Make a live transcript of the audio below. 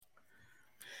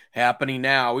Happening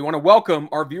now. We want to welcome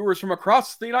our viewers from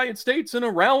across the United States and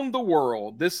around the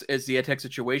world. This is the EdTech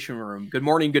Situation Room. Good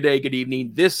morning, good day, good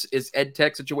evening. This is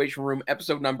EdTech Situation Room,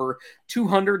 episode number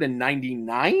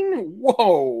 299.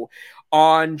 Whoa.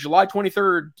 On July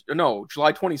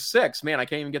 26th. Man, I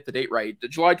can't even get the date right.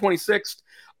 July 26th,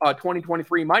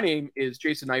 2023. My name is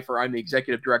Jason Neiffer. I'm the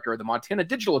executive director of the Montana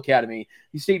Digital Academy,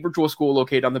 the state virtual school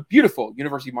located on the beautiful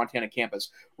University of Montana campus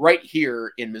right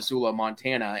here in Missoula,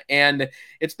 Montana. And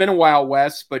it's been a while,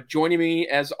 Wes, but joining me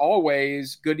as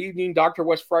always, good evening, Dr.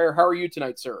 Wes Fryer. How are you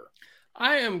tonight, sir?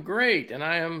 I am great, and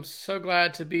I am so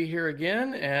glad to be here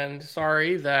again. And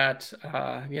sorry that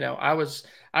I was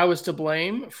to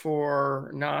blame for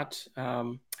not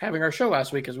having our show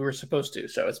last week as we were supposed to.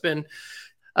 So it's been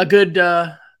a good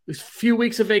few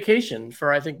weeks of vacation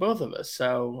for I think both of us.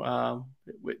 So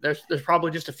there's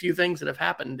probably just a few things that have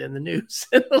happened in the news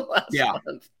in the last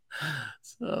month.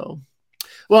 So,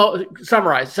 well,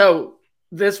 summarize. So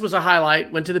this was a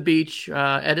highlight. Went to the beach,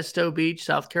 Edisto Beach,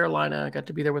 South Carolina. I got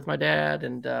to be there with my dad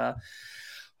and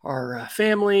our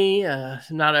family.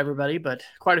 Not everybody, but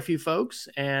quite a few folks.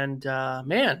 And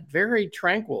man, very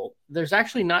tranquil. There's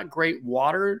actually not great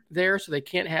water there, so they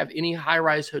can't have any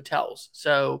high-rise hotels.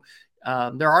 So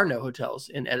there are no hotels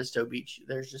in Edisto Beach.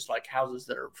 There's just like houses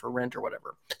that are for rent or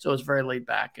whatever. So it's very laid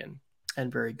back and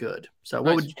very good. So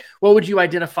nice. What would you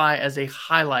identify as a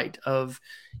highlight of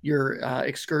your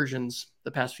excursions the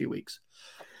past few weeks?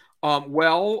 I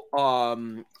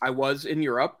was in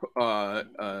Europe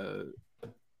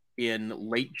in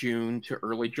late June to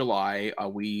early July.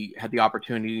 We had the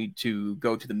opportunity to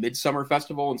go to the Midsummer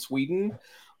Festival in Sweden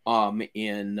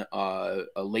in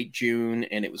late June,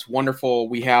 and it was wonderful.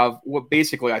 We have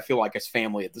basically I feel like it's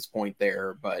family at this point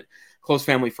there, but close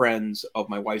family friends of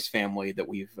my wife's family that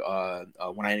we've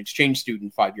when I an exchange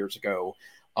student 5 years ago.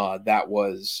 That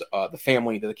was the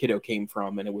family that the kiddo came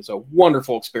from, and it was a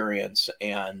wonderful experience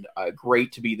and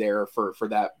great to be there for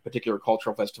that particular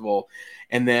cultural festival.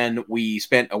 And then we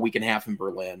spent a week and a half in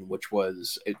Berlin, which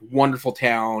was a wonderful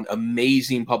town,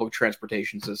 amazing public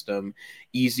transportation system,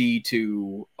 easy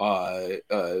to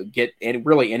get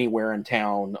really anywhere in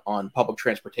town on public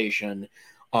transportation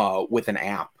with an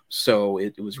app. So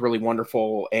it was really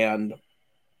wonderful, and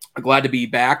I'm glad to be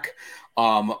back.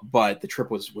 But the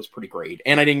trip was pretty great,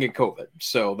 and I didn't get COVID,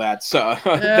 so that's a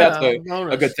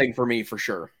good thing for me for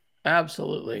sure.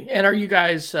 Absolutely. And are you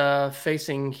guys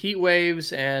facing heat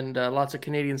waves and lots of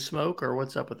Canadian smoke, or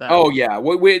what's up with that? Oh yeah,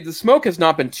 the smoke has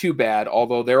not been too bad,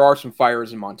 although there are some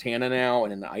fires in Montana now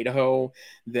and in Idaho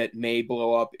that may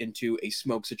blow up into a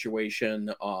smoke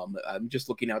situation. I'm just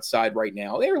looking outside right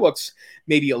now. There looks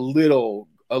maybe a little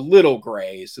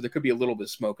gray, so there could be a little bit of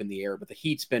smoke in the air, but the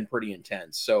heat's been pretty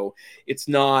intense. So it's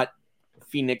not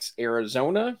Phoenix,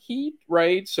 Arizona heat,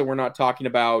 right? So we're not talking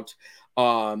about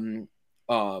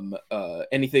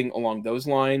anything along those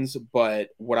lines.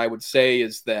 But what I would say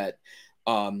is that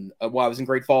while I was in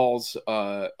Great Falls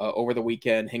over the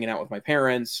weekend hanging out with my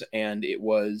parents, and it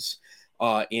was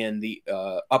in the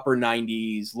upper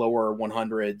 90s, lower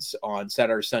 100s on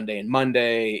Saturday, Sunday, and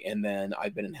Monday. And then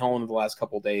I've been in Helena the last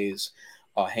couple of days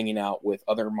hanging out with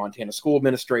other Montana school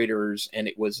administrators, and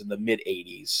it was in the mid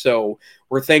 80s. So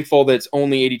we're thankful that it's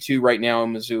only 82 right now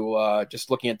in Missoula.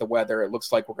 Just looking at the weather, it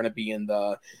looks like we're going to be in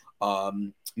the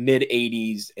mid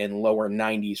 80s and lower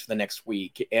 90s for the next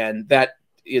week. And that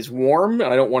is warm.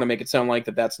 I don't want to make it sound like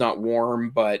that's not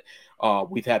warm, but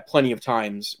we've had plenty of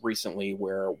times recently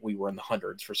where we were in the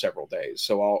hundreds for several days.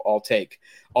 So I'll take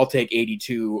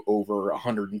 82 over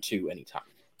 102 anytime.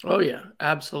 Oh, yeah,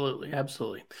 absolutely.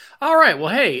 Absolutely. All right.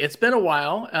 Well, hey, it's been a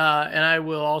while. And I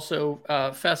will also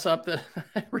fess up that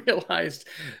I realized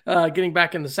getting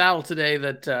back in the saddle today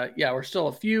that, we're still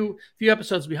a few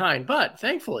episodes behind. But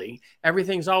thankfully,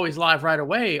 everything's always live right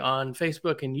away on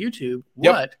Facebook and YouTube.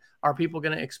 Yep. What are people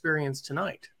going to experience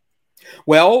tonight?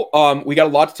 Well, we got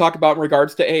a lot to talk about in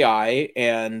regards to AI.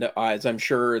 And as I'm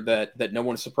sure that no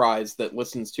one's surprised that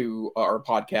listens to our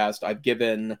podcast, I've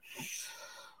given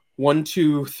 1,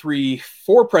 2, 3,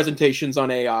 4 presentations on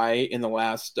AI in the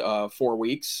last 4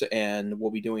 weeks, and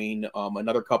we'll be doing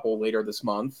another couple later this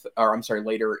month, or I'm sorry,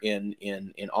 later in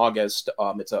August.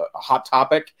 It's a hot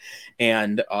topic,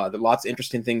 and there are lots of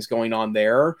interesting things going on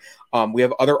there. We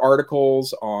have other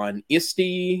articles on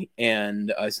ISTE,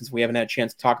 and since we haven't had a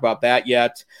chance to talk about that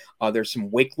yet, there's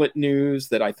some Wakelet news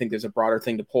that I think there's a broader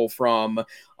thing to pull from,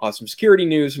 some security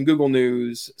news, some Google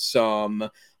news, some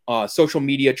social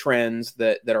media trends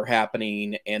that are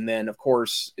happening, and then of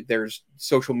course there's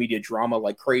social media drama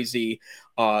like crazy.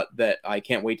 That I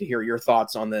can't wait to hear your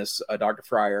thoughts on this, Dr.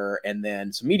 Fryer, and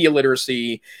then some media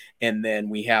literacy, and then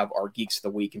we have our Geeks of the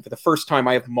Week. And for the first time,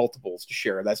 I have multiples to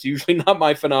share. That's usually not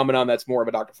my phenomenon. That's more of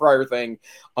a Dr. Fryer thing.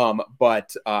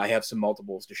 But I have some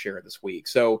multiples to share this week.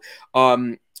 So,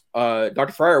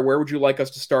 Dr. Fryer, where would you like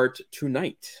us to start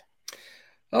tonight?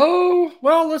 Oh,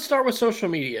 well, let's start with social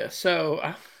media.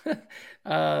 So,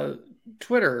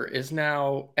 Twitter is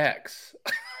now X.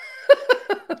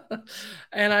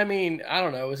 And I mean, I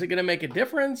don't know. Is it going to make a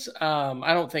difference?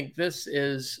 I don't think this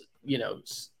is,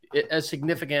 as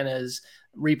significant as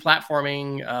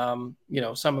replatforming.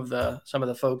 Some of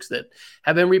the folks that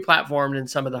have been replatformed and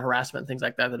some of the harassment and things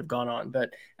like that have gone on. But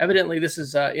evidently, this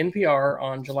is NPR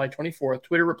on July 24th.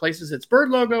 Twitter replaces its bird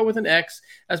logo with an X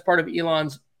as part of Elon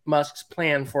Musk's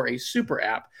plan for a super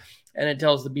app, and it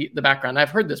tells the background. I've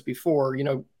heard this before.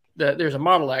 There's a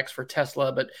Model X for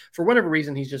Tesla, but for whatever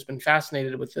reason, he's just been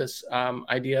fascinated with this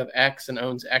idea of X and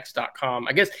owns X.com.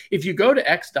 I guess if you go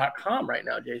to X.com right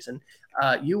now, Jason,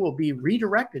 you will be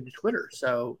redirected to Twitter.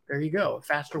 So there you go, a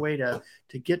faster way to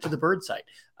get to the bird site.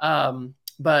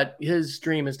 But his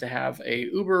dream is to have a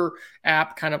Uber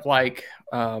app, kind of like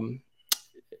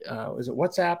is it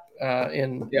WhatsApp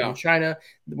in China,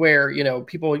 where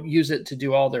people use it to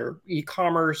do all their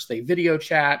e-commerce, they video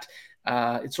chat.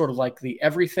 It's sort of like the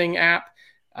everything app.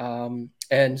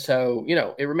 And so,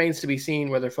 it remains to be seen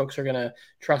whether folks are going to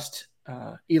trust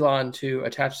Elon to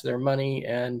attach their money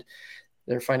and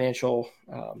their financial,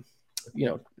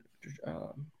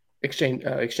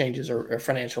 exchanges or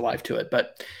financial life to it.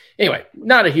 But anyway,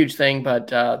 not a huge thing, but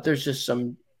there's just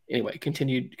some,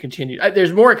 continued.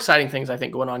 There's more exciting things, I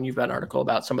think, going on. You've got an article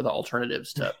about some of the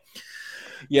alternatives to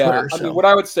Yeah, Twitter, I mean, what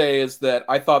I would say is that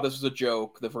I thought this was a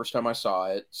joke the first time I saw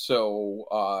it. So,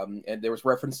 and there was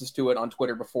references to it on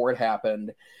Twitter before it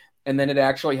happened, and then it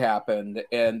actually happened.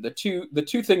 And the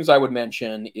two things I would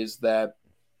mention is that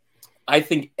I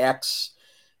think X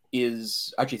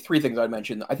is actually three things I'd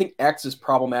mention. I think X is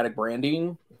problematic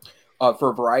branding for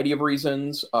a variety of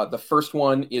reasons. The first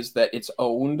one is that it's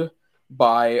owned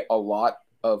by a lot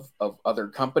of other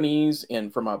companies,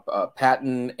 and from a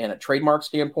patent and a trademark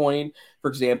standpoint. For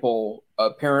example,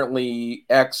 apparently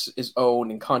X is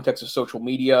owned in context of social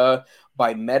media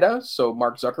by Meta, so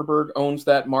Mark Zuckerberg owns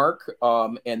that mark,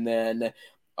 and then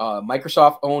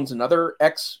Microsoft owns another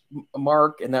X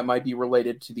mark, and that might be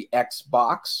related to the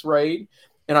Xbox, right?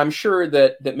 And I'm sure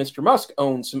that Mr. Musk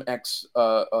owns some X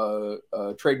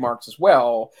trademarks as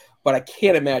well, but I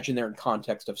can't imagine they're in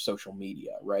context of social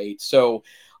media, right? So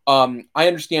I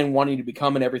understand wanting to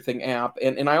become an everything app,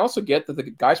 and I also get that the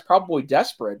guy's probably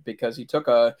desperate because he took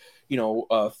a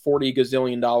 $40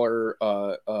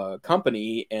 gazillion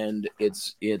company, and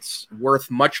it's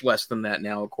worth much less than that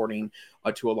now, according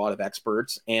to a lot of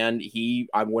experts, and he,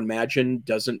 I would imagine,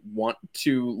 doesn't want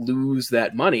to lose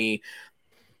that money.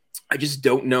 I just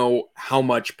don't know how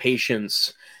much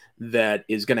patience that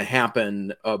is going to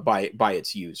happen by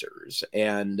its users,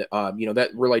 and that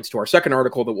relates to our second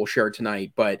article that we'll share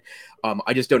tonight. But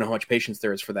I just don't know how much patience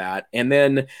there is for that. And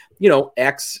then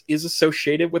X is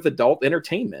associated with adult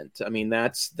entertainment. I mean,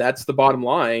 that's the bottom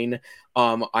line.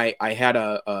 I had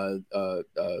a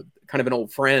kind of an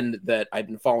old friend that I'd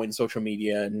been following social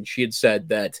media, and she had said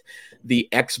that the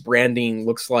X branding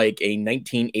looks like a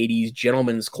 1980s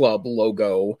gentleman's club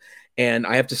logo. And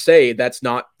I have to say, that's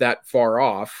not that far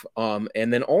off. And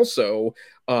then also,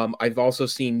 I've also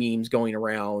seen memes going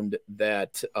around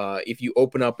that if you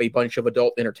open up a bunch of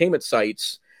adult entertainment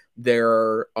sites,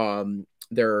 their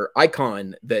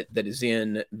icon that is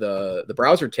in the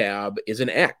browser tab is an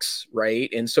X, right?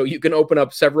 And so you can open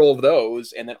up several of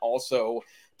those, and then also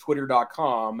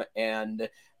twitter.com, and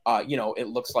it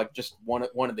looks like just one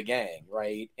of the gang,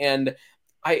 right? And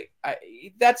I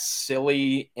that's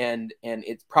silly, and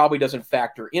it probably doesn't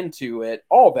factor into it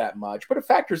all that much, but it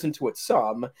factors into it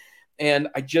some. And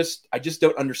I just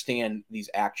don't understand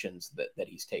these actions that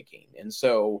he's taking. And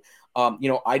so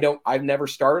I've never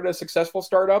started a successful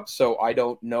startup, so I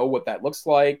don't know what that looks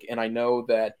like. And I know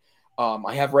that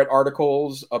I have read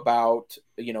articles about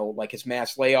like his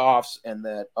mass layoffs, and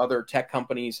that other tech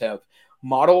companies have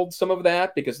modeled some of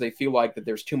that because they feel like that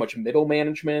there's too much middle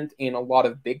management in a lot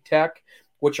of big tech,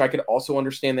 which I could also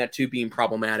understand that too being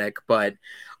problematic. But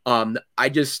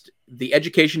the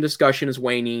education discussion is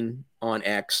waning on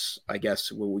X, I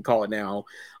guess what we call it now.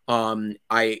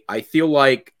 I feel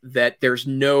like that there's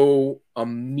no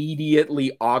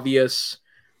immediately obvious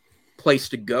place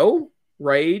to go,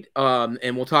 right?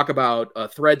 And we'll talk about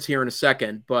threads here in a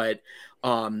second, but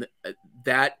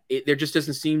there just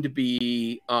doesn't seem to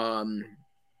be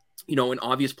an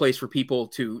obvious place for people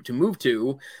to move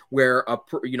to, where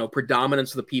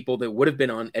predominance of the people that would have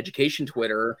been on education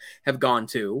Twitter have gone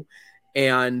to,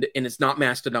 and it's not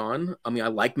Mastodon. I mean, I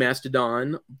like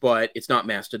Mastodon, but it's not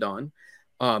Mastodon.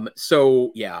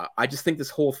 So yeah, I just think this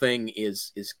whole thing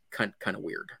is kind of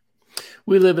weird.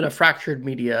 We live in a fractured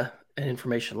media and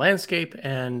information landscape,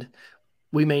 and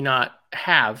we may not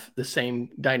have the same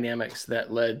dynamics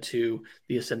that led to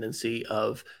the ascendancy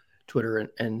of Twitter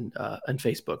and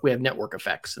Facebook. We have network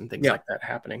effects and things like that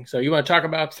happening. So you want to talk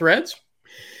about Threads?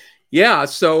 Yeah.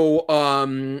 So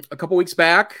a couple weeks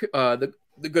back, the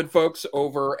good folks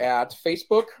over at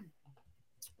Facebook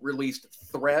released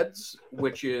Threads,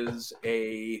 which is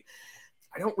I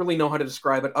don't really know how to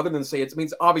describe it other than say it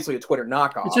means obviously a Twitter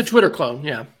knockoff. It's a Twitter clone,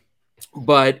 yeah.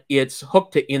 But it's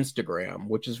hooked to Instagram,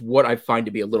 which is what I find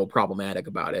to be a little problematic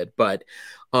about it. But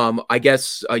I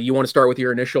guess you want to start with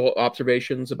your initial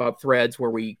observations about Threads, where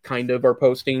we kind of are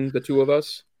posting, the two of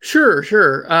us. Sure.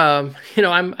 I'm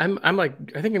like,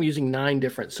 I think I'm using 9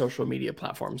 different social media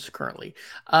platforms currently.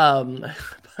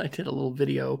 I did a little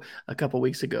video a couple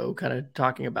weeks ago, kind of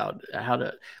talking about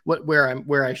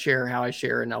where I share, how I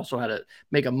share, and also how to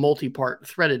make a multi-part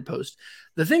threaded post.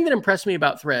 The thing that impressed me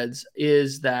about Threads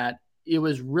is that it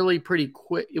was really pretty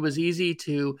quick. It was easy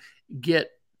to get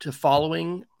to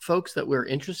following folks that we're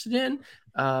interested in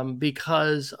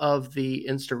because of the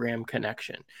Instagram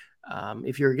connection.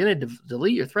 If you're going to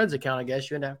delete your Threads account, I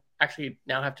guess you actually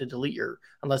now have to delete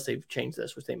unless they've changed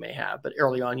this, which they may have. But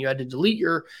early on, you had to delete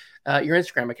your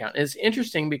Instagram account. And it's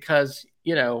interesting because,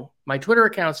 my Twitter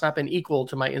account's not been equal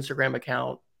to my Instagram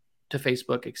account, to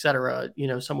Facebook, et cetera,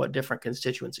 somewhat different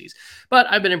constituencies. But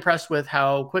I've been impressed with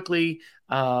how quickly,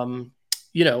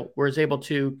 was able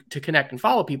to connect and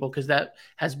follow people, because that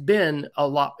has been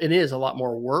it is a lot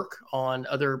more work on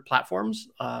other platforms,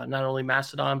 not only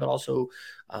Mastodon, but also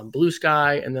Blue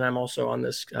Sky. And then I'm also on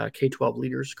this K-12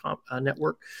 Leaders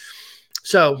Network.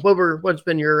 So what's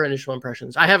been your initial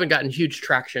impressions? I haven't gotten huge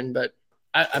traction, but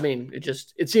I mean,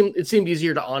 it seemed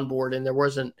easier to onboard, and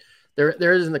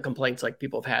there isn't the complaints like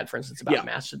people have had, for instance, about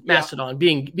Mastodon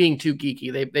being too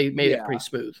geeky. They made it pretty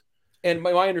smooth. And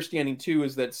my understanding, too,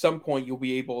 is that at some point you'll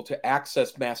be able to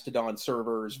access Mastodon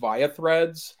servers via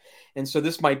Threads. And so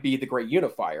this might be the great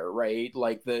unifier, right?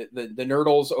 Like the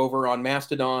nerdles over on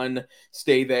Mastodon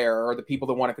stay there, or the people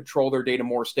that want to control their data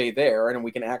more stay there, and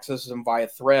we can access them via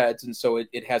Threads. And so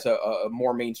it has a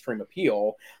more mainstream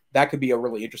appeal. That could be a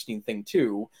really interesting thing,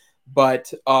 too.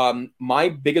 But my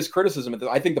biggest criticism is that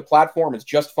I think the platform is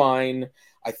just fine.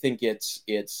 I think it's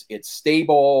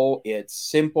stable, it's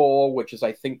simple, which is,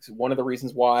 I think, one of the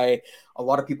reasons why a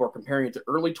lot of people are comparing it to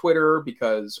early Twitter,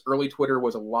 because early Twitter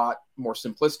was a lot more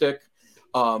simplistic,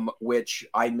 which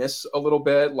I miss a little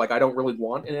bit. Like, I don't really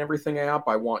want an everything app.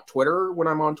 I want Twitter when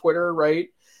I'm on Twitter, right?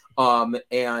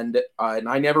 And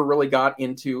I never really got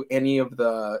into any of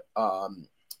the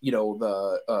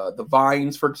the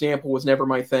Vines, for example, was never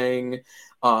my thing.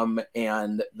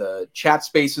 And the chat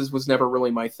spaces was never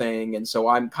really my thing. And so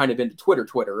I'm kind of into Twitter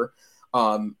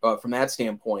from that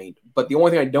standpoint. But the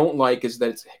only thing I don't like is that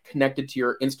it's connected to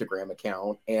your Instagram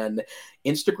account. And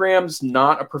Instagram's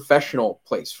not a professional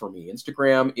place for me.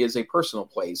 Instagram is a personal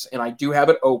place. And I do have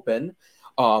it open.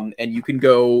 And you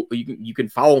can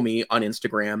follow me on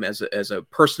Instagram as a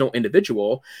personal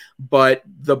individual. But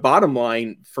the bottom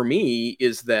line for me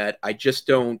is that I just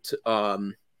don't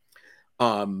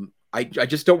I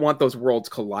just don't want those worlds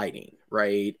colliding,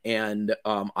 right? And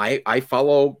I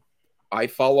follow. I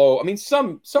mean,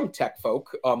 some tech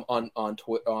folk on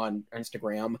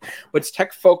Instagram, but it's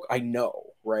tech folk I know,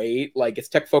 right? Like, it's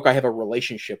tech folk I have a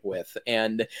relationship with,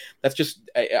 and that's just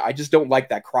I just don't like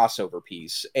that crossover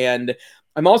piece. And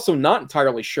I'm also not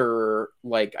entirely sure.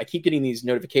 Like, I keep getting these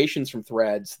notifications from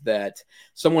Threads that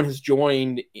someone has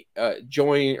joined,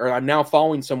 or I'm now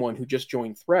following someone who just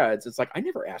joined Threads. It's like, I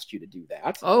never asked you to do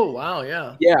that. Oh, wow,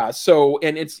 yeah, yeah. So,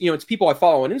 and it's it's people I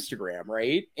follow on Instagram,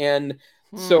 right? And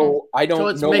so I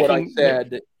don't know what I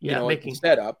said, at the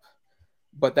setup,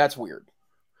 but that's weird.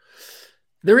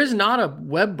 There is not a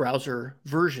web browser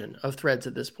version of Threads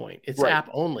at this point. It's app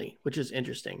only, which is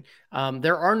interesting.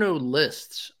 There are no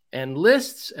lists. And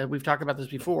lists, and we've talked about this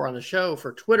before on the show,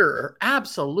 for Twitter are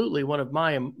absolutely one of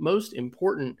my most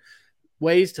important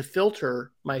ways to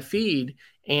filter my feed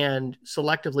and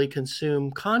selectively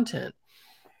consume content.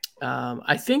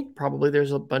 I think probably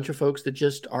there's a bunch of folks that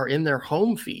just are in their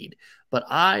home feed, but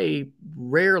I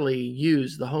rarely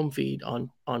use the home feed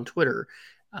on Twitter.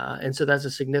 And so that's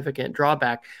a significant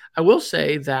drawback. I will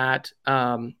say that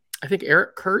I think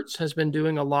Eric Kurtz has been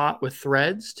doing a lot with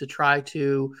Threads to try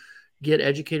to, get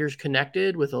educators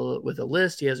connected with a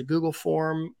list. He has a Google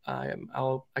form. I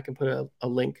can put a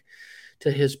link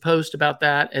to his post about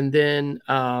that. And then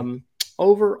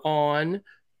over on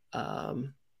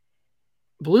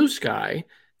Blue Sky,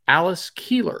 Alice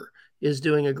Keeler is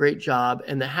doing a great job,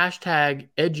 and the hashtag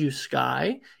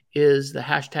EduSky is the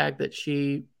hashtag that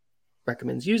she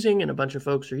recommends using and a bunch of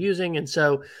folks are using. And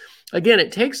so again,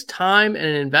 it takes time and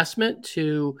an investment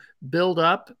to build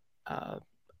up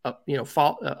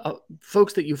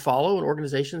folks that you follow and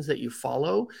organizations that you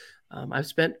follow. I've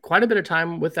spent quite a bit of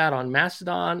time with that on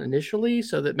Mastodon initially,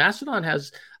 so that Mastodon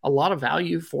has a lot of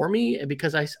value for me. And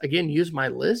because I, again, use my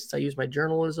lists, I use my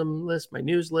journalism list, my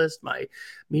news list, my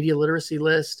media literacy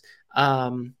list.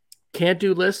 Can't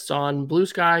do lists on Blue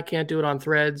Sky, can't do it on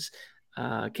Threads,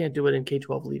 can't do it in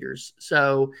K-12 leaders.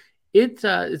 So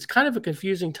it's kind of a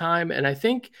confusing time. And I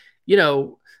think,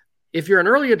 if you're an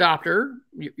early adopter,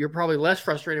 you're probably less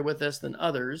frustrated with this than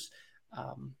others.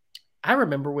 I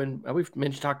remember when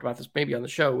we've talked about this maybe on the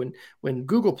show, when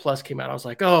Google Plus came out, I was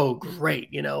like, oh, great,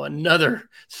 another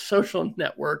social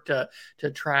network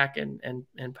to track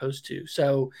and post to.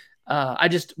 So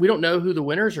we don't know who the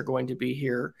winners are going to be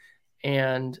here.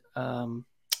 And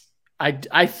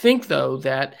I think, though,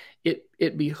 that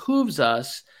it behooves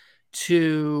us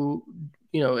to,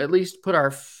 at least put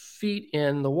our feet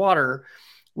in the water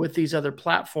with these other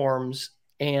platforms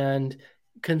and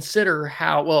consider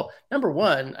how, well, number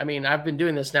one, I mean, I've been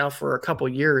doing this now for a couple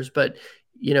of years, but,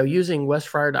 using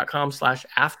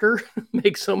westfryer.com/after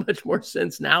makes so much more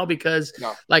sense now because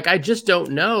I just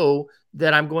don't know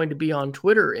that I'm going to be on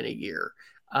Twitter in a year.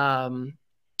 And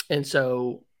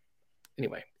so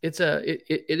anyway, it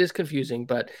is confusing,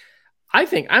 but I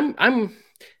think I'm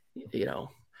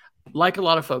like a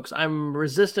lot of folks, I'm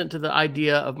resistant to the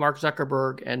idea of Mark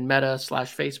Zuckerberg and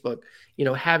Meta/Facebook,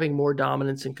 having more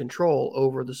dominance and control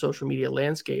over the social media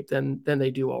landscape than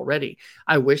they do already.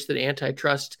 I wish that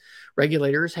antitrust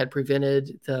regulators had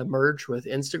prevented the merge with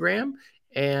Instagram,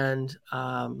 and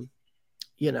but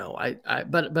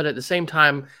at the same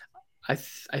time, I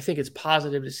think it's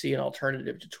positive to see an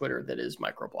alternative to Twitter that is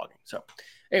microblogging. So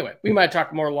anyway, we might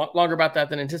talk longer about that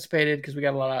than anticipated because we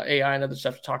got a lot of AI and other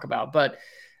stuff to talk about, but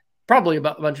probably a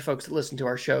bunch of folks that listen to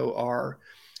our show are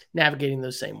navigating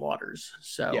those same waters.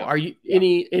 So are you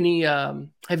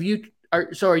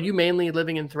are you mainly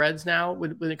living in Threads now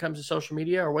when it comes to social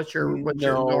media, or what's your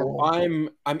normal?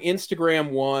 I'm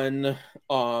Instagram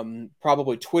 1,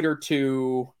 probably Twitter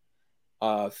 2,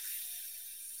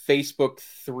 Facebook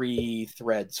 3,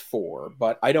 Threads 4,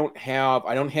 but I don't have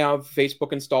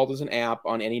Facebook installed as an app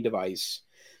on any device.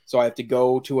 So I have to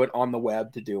go to it on the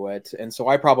web to do it. And so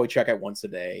I probably check it once a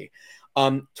day.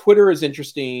 Twitter is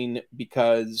interesting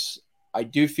because I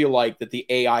do feel like that the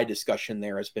AI discussion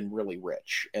there has been really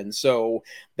rich. And so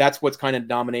that's what's kind of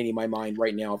dominating my mind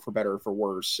right now, for better or for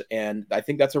worse. And I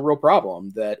think that's a real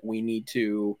problem that we need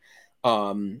to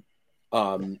be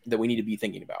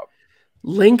thinking about.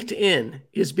 LinkedIn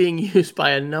is being used by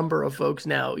a number of folks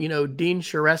now. Dean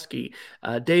Sharesky,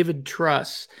 David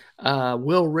Truss,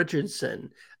 Will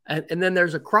Richardson. And then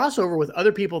there's a crossover with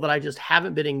other people that I just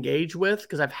haven't been engaged with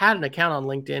because I've had an account on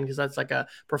LinkedIn because that's like a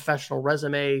professional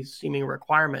resume seeming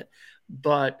requirement.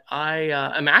 But I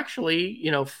am actually,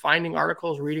 finding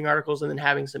articles, reading articles, and then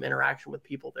having some interaction with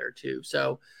people there too.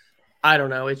 So I don't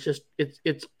know. It's just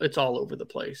it's all over the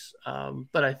place.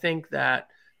 But I think that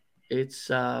it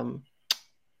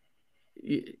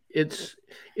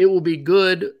will be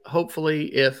good,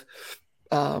 hopefully, if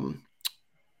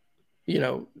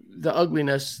the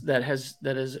ugliness that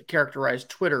has characterized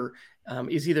Twitter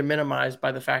is either minimized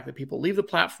by the fact that people leave the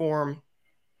platform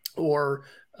or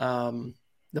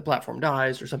the platform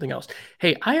dies or something else.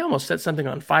 Hey, I almost set something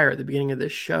on fire at the beginning of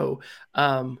this show.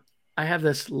 I have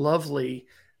this lovely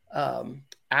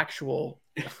actual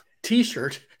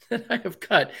t-shirt that I have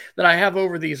cut that I have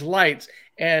over these lights.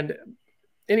 And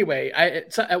anyway,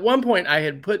 at one point I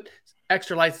had put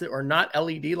extra lights that are not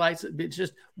LED lights. It's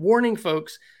just warning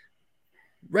folks,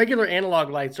 regular analog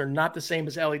lights are not the same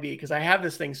as LED, because I have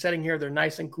this thing setting here. They're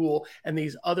nice and cool. And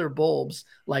these other bulbs,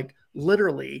 like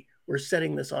literally were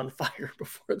setting this on fire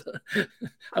before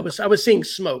I was seeing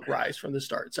smoke rise from the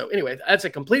start. So anyway, that's a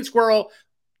complete squirrel.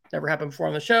 Never happened before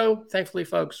on the show. Thankfully,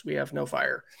 folks, we have no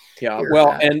fire. Yeah, well,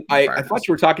 and I thought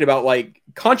you were talking about like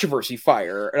controversy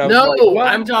fire. And I was no, like,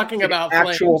 I'm talking about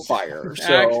actual flames. fire.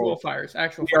 So actual fires.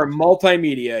 We are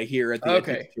multimedia here at the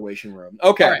Situation Room.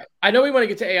 Okay. All right. I know we want to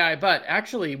get to AI, but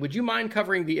actually, would you mind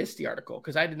covering the ISTE article?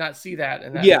 Because I did not see that.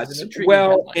 And that was an intriguing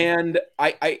headline. And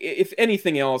I, if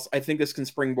anything else, I think this can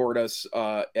springboard us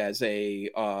as a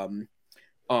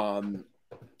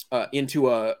into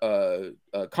a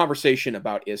conversation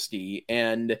about ISTE,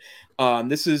 and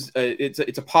this is it's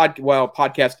a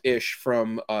podcast ish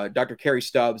from Dr. Carrie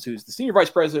Stubbs, who's the senior vice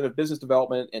president of business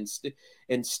development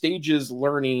and stages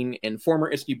learning and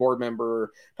former ISTE board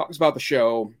member, talks about the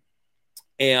show,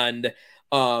 and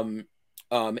and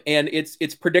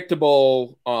it's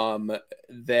predictable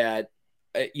that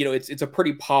it's a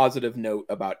pretty positive note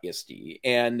about ISTE.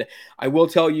 And I will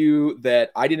tell you that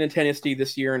I didn't attend ISTE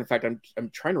this year. In fact, I'm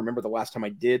trying to remember the last time I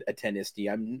did attend ISTE.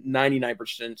 I'm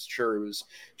 99% sure it was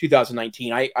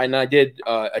 2019. I did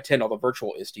attend all the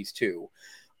virtual ISTEs too.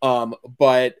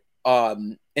 But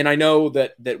and I know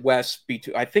that Wes,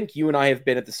 I think you and I have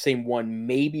been at the same one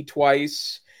maybe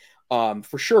twice,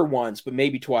 for sure once, but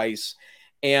maybe twice.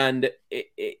 And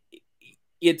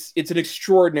it's an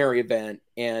extraordinary event,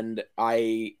 and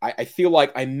I feel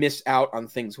like I miss out on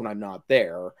things when I'm not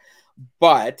there.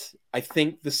 But I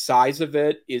think the size of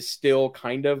it is still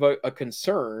kind of a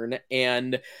concern.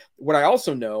 And what I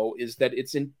also know is that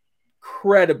it's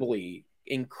incredibly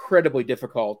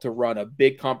difficult to run a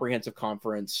big comprehensive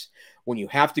conference when you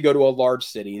have to go to a large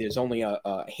city. There's only a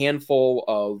handful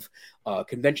of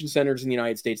convention centers in the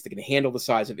United States that can handle the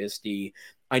size of ISTE.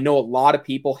 I know a lot of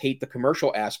people hate the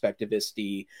commercial aspect of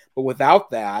ISTE, but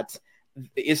without that,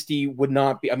 ISTE would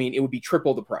not be, I mean, it would be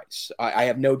triple the price. I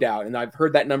have no doubt. And I've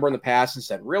heard that number in the past and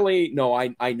said, really? No,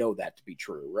 I know that to be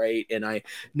true, right? And I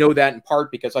know that in part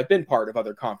because I've been part of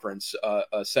other conference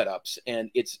setups,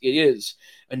 and it is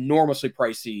enormously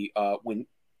pricey when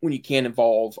you can't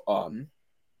involve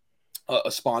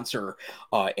a sponsor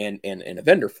and a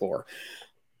vendor floor.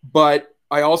 But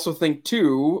I also think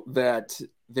too that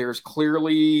there's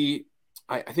clearly,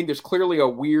 I think there's clearly a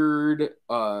weird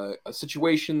a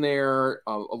situation there.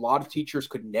 A lot of teachers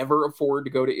could never afford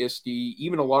to go to ISTE.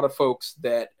 Even a lot of folks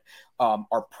that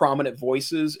are prominent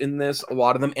voices in this, a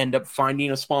lot of them end up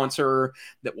finding a sponsor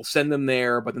that will send them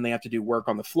there, but then they have to do work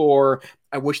on the floor.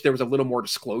 I wish there was a little more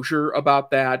disclosure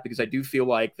about that, because I do feel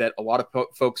like that a lot of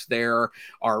folks there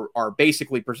are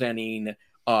basically presenting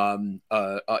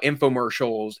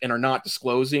infomercials and are not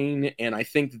disclosing. And I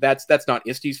think that's not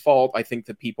ISTE's fault. I think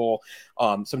that people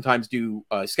sometimes do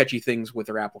sketchy things with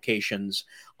their applications.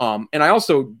 And I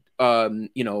also, a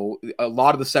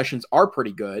lot of the sessions are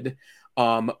pretty good.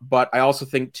 But I also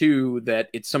think too that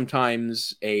it's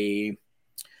sometimes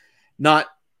not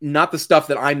the stuff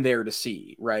that I'm there to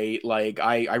see, right? Like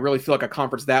I really feel like a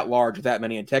conference that large with that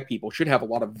many tech people should have a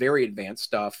lot of very advanced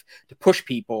stuff to push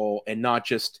people, and not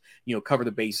just, cover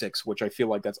the basics, which I feel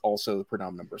like that's also the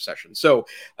predominant number of sessions. So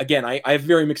again, I have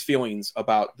very mixed feelings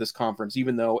about this conference,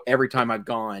 even though every time I've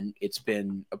gone, it's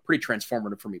been a pretty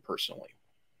transformative for me personally.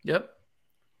 Yep.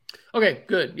 Okay,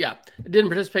 good. Yeah. I didn't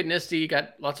participate in ISTE,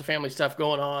 got lots of family stuff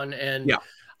going on, and yeah,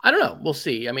 I don't know. We'll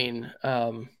see. I mean,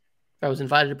 if I was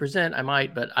invited to present, I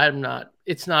might, but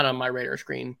it's not on my radar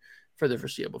screen for the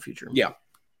foreseeable future. Yeah.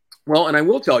 Well, and I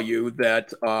will tell you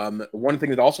that one thing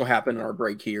that also happened in our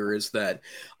break here is that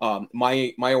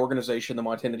my organization, the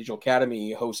Montana Digital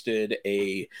Academy, hosted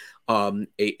a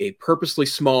purposely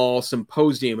small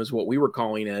symposium, is what we were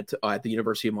calling it, at the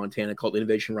University of Montana, called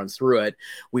Innovation Runs Through It.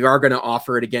 We are going to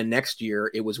offer it again next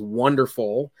year. It was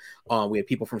wonderful. We had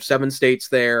people from 7 states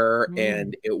there,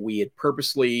 and we had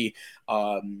purposely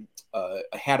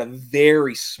had a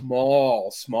very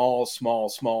small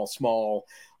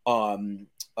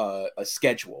a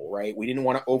schedule, right? We didn't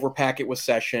want to overpack it with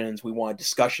sessions. We wanted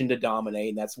discussion to dominate,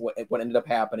 and that's what ended up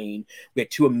happening. We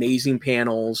had 2 amazing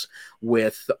panels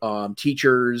with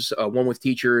teachers, one with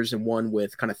teachers and one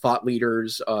with kind of thought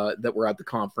leaders that were at the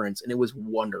conference, and it was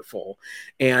wonderful.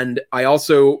 And I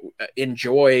also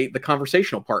enjoy the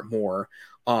conversational part more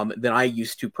than I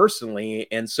used to personally,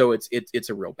 and so it's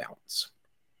a real balance.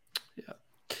 Yeah.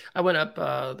 I went up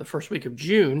the first week of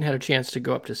June, had a chance to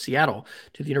go up to Seattle,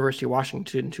 to the University of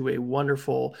Washington, to a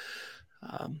wonderful,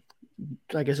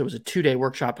 I guess it was a 2-day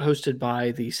workshop hosted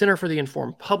by the Center for the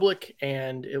Informed Public,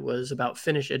 and it was about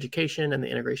Finnish education and the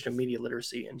integration of media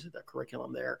literacy into the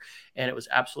curriculum there, and it was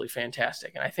absolutely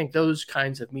fantastic. And I think those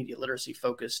kinds of media literacy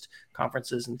focused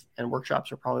conferences and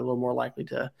workshops are probably a little more likely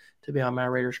to be on my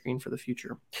radar screen for the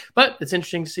future. But it's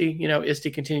interesting to see,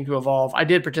 ISTE continue to evolve. I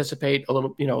did participate a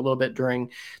little bit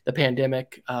during the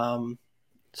pandemic,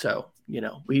 so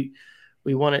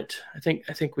we want it. I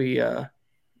think we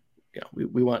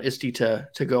want ISTE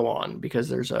to go on, because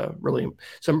there's a really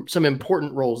some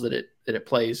important roles that it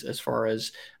plays as far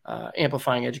as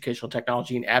amplifying educational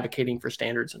technology and advocating for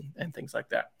standards and things like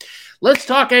that. Let's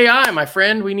talk AI, my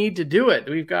friend. We need to do it.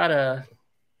 We've got a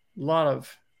lot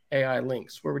of AI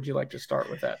links. Where would you like to start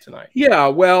with that tonight? Yeah,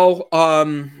 well,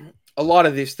 a lot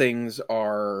of these things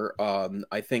are,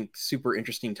 I think, super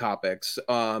interesting topics.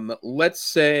 Let's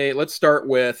start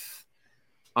with,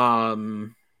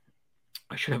 um,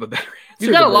 I should have a better You've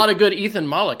answer got to a this. lot of good Ethan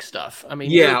Malik stuff. I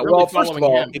mean, you're Yeah, really well, first of following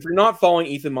all, him. if you're not following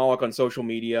Ethan Mollick on social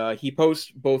media, he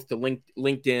posts both to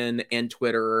LinkedIn and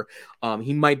Twitter.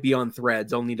 He might be on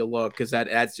Threads. I'll need to look because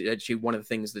that's actually one of the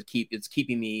things that it's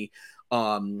keeping me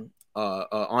on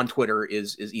Twitter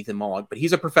is Ethan Mollick. But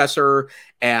he's a professor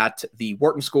at the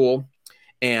Wharton School,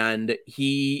 and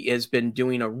he has been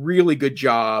doing a really good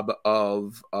job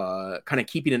of kind of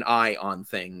keeping an eye on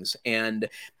things. And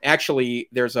actually,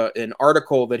 there's an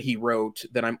article that he wrote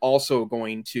that I'm also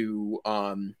going to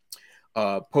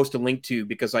post a link to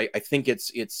because I think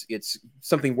it's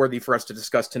something worthy for us to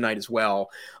discuss tonight as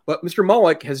well. But Mr.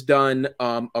 Mullick has done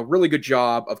a really good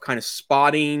job of kind of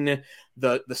spotting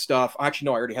the stuff. Actually,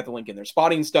 no, I already have the link in there.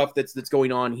 Spotting stuff that's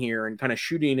going on here and kind of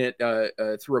shooting it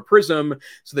through a prism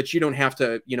so that you don't have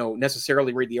to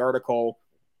necessarily read the article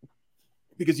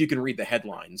because you can read the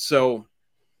headlines. So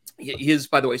his,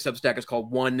 by the way, Substack is called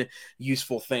One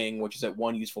Useful Thing, which is at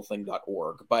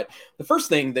oneusefulthing.org. But the first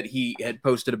thing that he had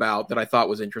posted about that I thought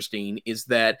was interesting is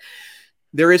that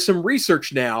there is some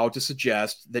research now to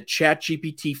suggest that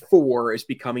ChatGPT 4 is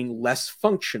becoming less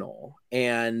functional.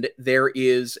 And there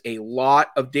is a lot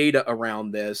of data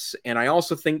around this. And I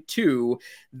also think, too,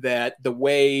 that the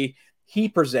way he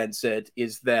presents it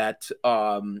is that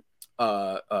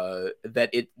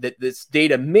that this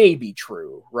data may be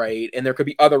true, right? And there could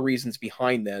be other reasons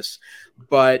behind this,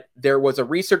 but there was a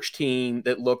research team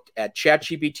that looked at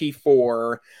ChatGPT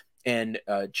 4 and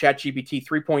ChatGPT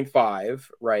 3.5,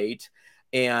 right?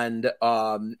 And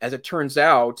as it turns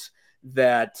out,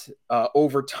 that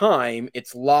over time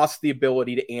it's lost the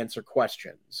ability to answer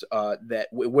questions that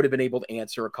it would have been able to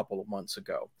answer a couple of months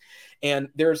ago. And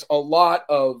there's a lot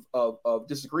of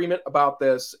disagreement about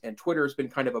this, and Twitter's been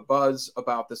kind of a buzz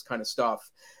about this kind of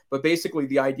stuff. But basically,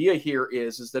 the idea here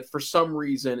is that for some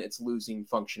reason it's losing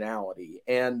functionality,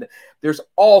 and there's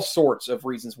all sorts of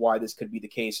reasons why this could be the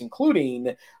case,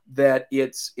 including that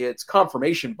it's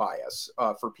confirmation bias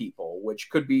for people, which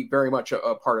could be very much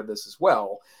a part of this as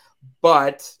well.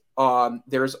 But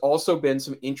there's also been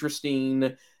some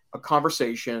interesting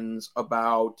conversations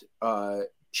about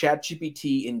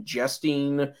ChatGPT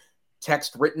ingesting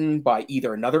text written by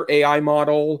either another AI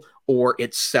model or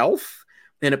itself.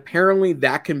 And apparently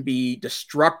that can be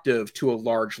destructive to a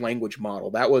large language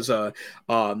model. That was a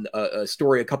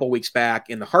story a couple weeks back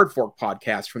in the Hard Fork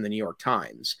podcast from the New York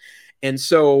Times. And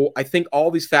so I think all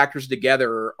these factors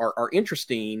together are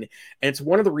interesting. And it's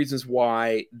one of the reasons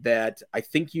why that I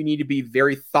think you need to be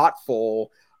very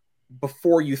thoughtful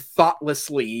before you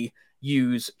thoughtlessly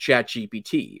use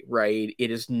ChatGPT, right? It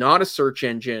is not a search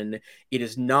engine. It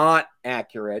is not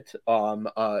accurate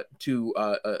to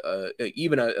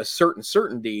even a certain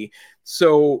certainty.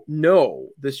 So no,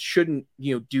 this shouldn't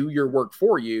do your work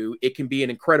for you. It can be an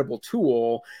incredible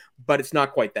tool, but it's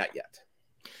not quite that yet.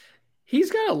 He's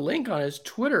got a link on his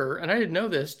Twitter, and I didn't know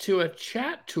this, to a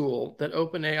chat tool that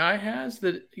OpenAI has.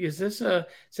 That is this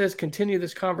says continue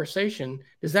this conversation.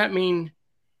 Does that mean,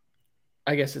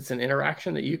 I guess it's an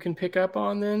interaction that you can pick up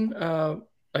on then?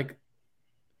 Like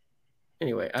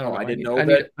anyway, I don't Oh, know. I didn't I know need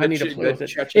that I need to play with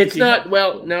it. It's ChatGPT not, had.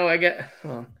 well, no, I get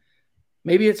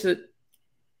maybe it's a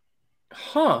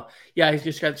yeah, he's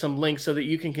just got some links so that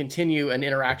you can continue an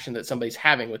interaction that somebody's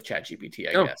having with ChatGPT,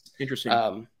 I Oh, guess. interesting.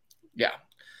 Yeah.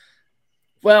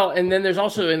 Well, and then there's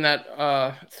also in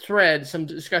that thread some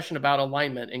discussion about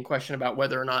alignment and question about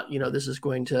whether or not this is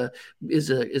going to is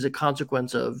a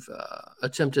consequence of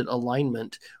attempted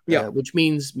alignment, Yeah. which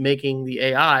means making the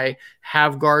AI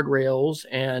have guardrails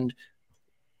and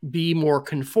be more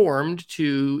conformed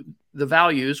to the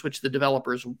values which the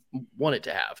developers want it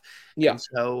to have. Yeah. And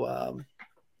so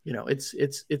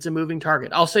it's a moving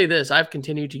target. I'll say this: I've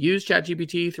continued to use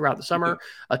ChatGPT throughout the summer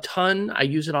a ton. I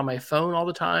use it on my phone all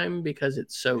the time because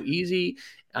it's so easy,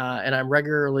 and I'm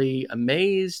regularly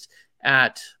amazed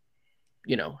at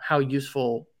how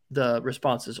useful the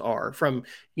responses are. From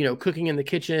cooking in the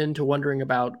kitchen to wondering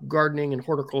about gardening and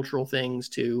horticultural things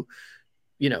to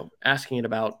asking it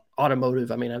about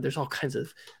automotive. I mean, there's all kinds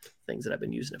of things that I've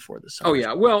been using it for this Oh summer.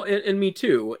 yeah, well, and me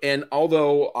too. And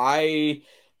although I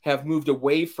have moved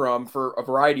away from, for a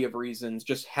variety of reasons,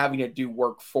 just having it do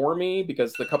work for me,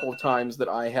 because the couple of times that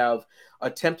I have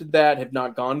attempted that have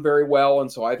not gone very well,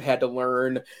 and so I've had to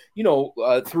learn,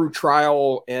 through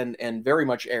trial and very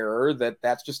much error, that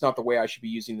that's just not the way I should be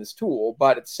using this tool.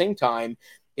 But at the same time,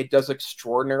 it does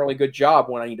extraordinarily good job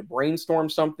when I need to brainstorm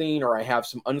something or I have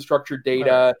some unstructured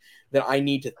data that I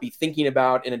need to be thinking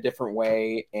about in a different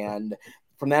way. And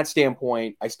from that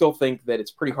standpoint, I still think that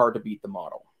it's pretty hard to beat the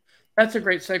model. That's a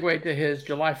great segue to his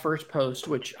July 1st post,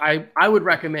 which I would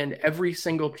recommend every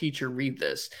single teacher read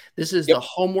this. This is Yep. the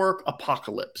homework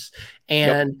apocalypse.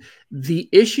 Yep. And the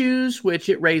issues which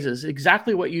it raises,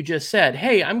 exactly what you just said.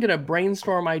 Hey, I'm going to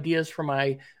brainstorm ideas for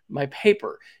my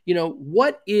paper.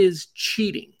 What is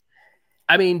cheating?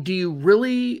 I mean, do you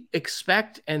really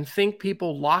expect and think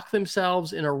people lock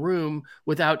themselves in a room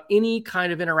without any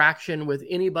kind of interaction with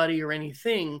anybody or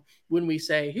anything when we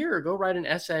say, here, go write an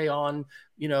essay on,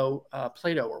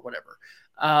 Plato or whatever?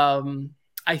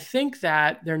 I think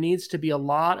that there needs to be a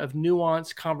lot of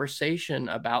nuanced conversation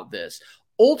about this.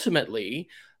 Ultimately,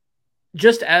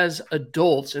 just as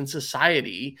adults in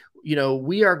society,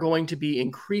 we are going to be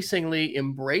increasingly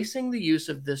embracing the use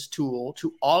of this tool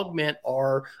to augment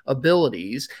our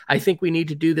abilities. I think we need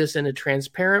to do this in a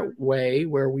transparent way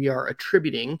where we are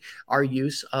attributing our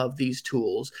use of these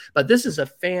tools. But this is a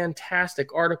fantastic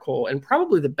article, and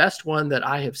probably the best one that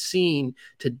I have seen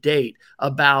to date,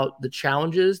 about the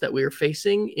challenges that we are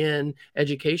facing in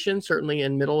education, certainly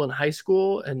in middle and high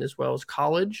school, and as well as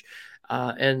college.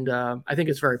 And I think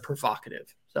it's very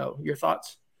provocative. So, your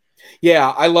thoughts? Yeah,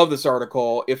 I love this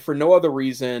article. If for no other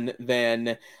reason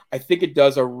than I think it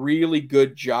does a really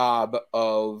good job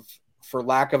of, for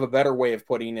lack of a better way of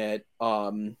putting it,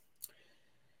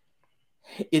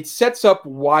 it sets up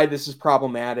why this is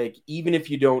problematic, even if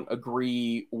you don't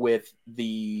agree with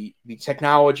the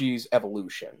technology's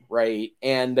evolution, right?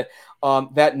 And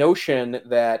that notion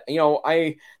that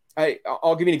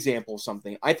I'll give you an example of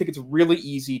something. I think it's really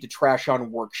easy to trash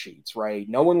on worksheets, right?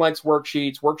 No one likes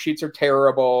worksheets. Worksheets are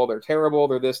terrible. They're terrible.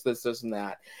 They're this, and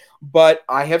that. But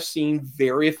I have seen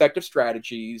very effective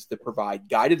strategies that provide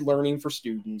guided learning for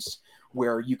students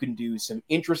where you can do some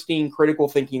interesting critical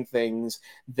thinking things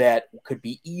that could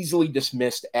be easily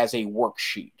dismissed as a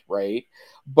worksheet, right?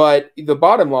 But the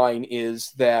bottom line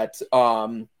is that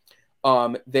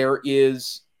there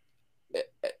is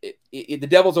the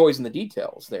devil's always in the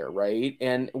details there, right?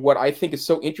 And what I think is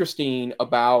so interesting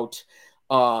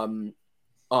um,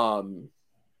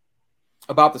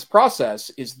 about this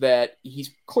process is that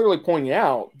he's clearly pointing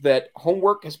out that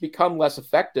homework has become less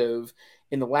effective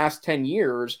in the last 10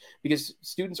 years because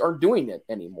students aren't doing it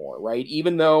anymore, right?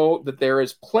 Even though that there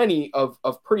is plenty of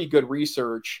pretty good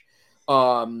research,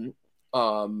 um,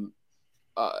 plenty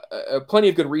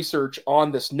of good research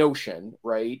on this notion,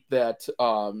 right? That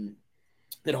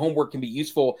homework can be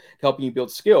useful to helping you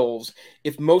build skills.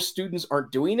 If most students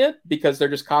aren't doing it because they're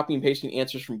just copying and pasting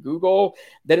answers from Google,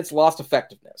 then it's lost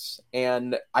effectiveness.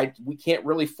 And we can't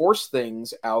really force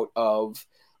things out of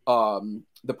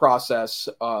the process,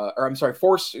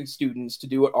 force students to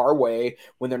do it our way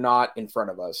when they're not in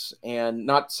front of us. And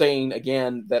not saying,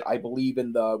 again, that I believe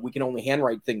in we can only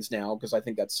handwrite things now, because I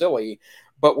think that's silly,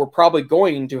 but we're probably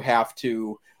going to have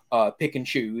to pick and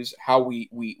choose how we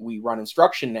run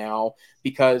instruction now,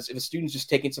 because if a student's just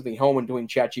taking something home and doing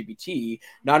ChatGPT,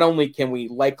 not only can we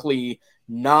likely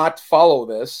not follow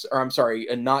this,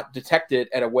 and not detect it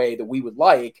at a way that we would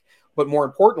like, but more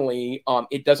importantly,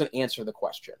 it doesn't answer the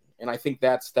question. And I think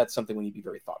that's something we need to be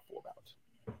very thoughtful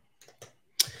about.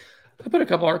 I put a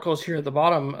couple articles here at the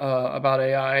bottom about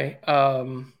AI.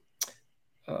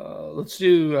 Let's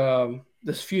do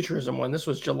this futurism one. This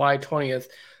was July 20th.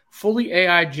 Fully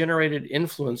AI generated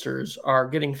influencers are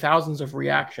getting thousands of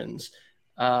reactions.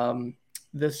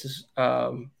 This is,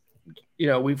 I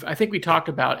think we talked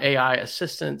about AI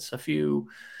assistants a few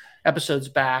episodes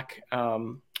back.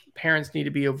 Parents need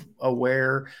to be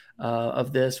aware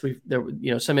of this. Some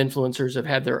influencers have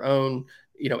had their own,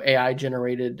 AI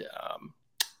generated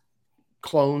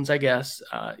clones, I guess,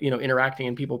 interacting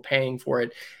and people paying for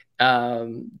it.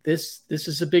 This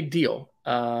is a big deal.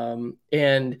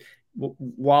 And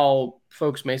while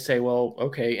folks may say, well,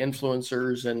 okay,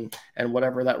 influencers and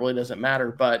whatever, that really doesn't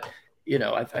matter. But,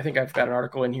 I think I've got an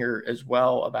article in here as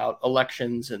well about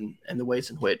elections and the ways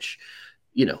in which,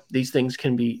 these things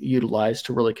can be utilized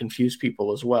to really confuse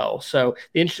people as well. So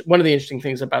one of the interesting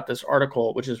things about this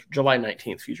article, which is July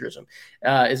 19th, Futurism,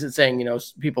 is it saying,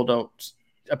 people don't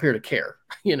appear to care,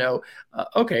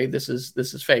 okay, this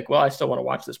is fake. Well, I still want to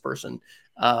watch this person.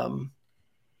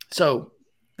 So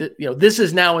this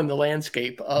is now in the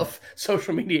landscape of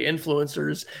social media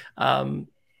influencers.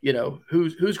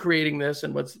 Who's creating this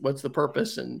and what's the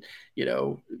purpose, and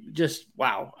just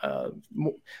wow,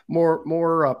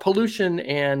 more pollution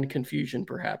and confusion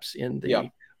perhaps in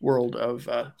the world of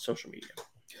social media.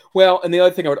 Well, and the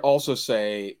other thing I would also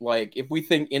say, like, if we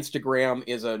think Instagram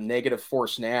is a negative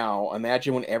force now,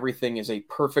 imagine when everything is a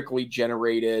perfectly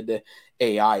generated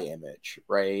AI image,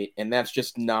 right? And that's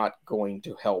just not going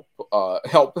to help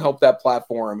that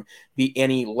platform be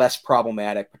any less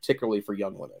problematic, particularly for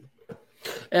young women.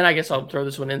 And I guess I'll throw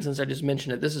this one in since I just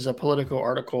mentioned it. This is a Politico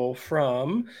article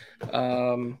from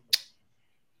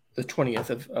the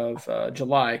 20th of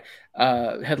July.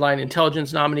 Headline: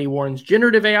 Intelligence nominee warns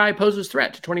generative AI poses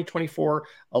threat to 2024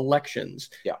 elections.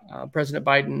 Yeah. President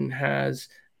Biden has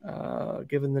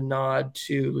given the nod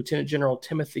to Lieutenant General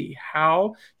Timothy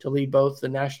Howe to lead both the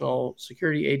National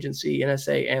Security Agency,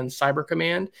 NSA, and Cyber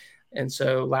Command. And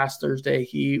so last Thursday,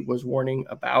 he was warning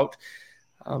about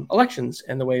elections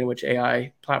and the way in which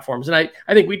AI platforms. And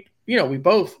I think we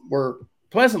both were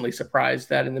pleasantly surprised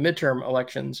that in the midterm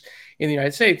elections in the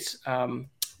United States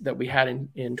that we had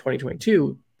in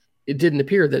 2022, it didn't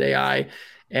appear that AI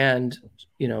and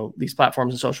these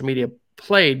platforms and social media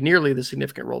played nearly the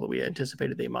significant role that we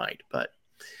anticipated they might. But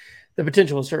the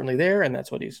potential is certainly there, and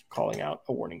that's what he's calling out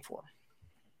a warning for.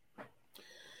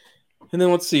 And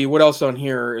then let's see what else on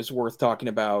here is worth talking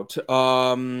about.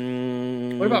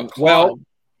 What about Claude? Well,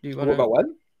 Do you what about what?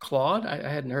 Claude? I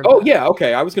hadn't heard Oh, about yeah.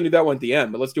 Okay. I was going to do that one at the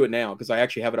end, but let's do it now because I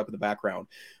actually have it up in the background.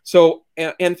 So,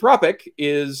 Anthropic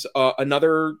is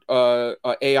another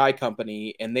AI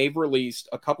company, and they've released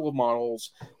a couple of models.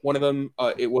 One of them,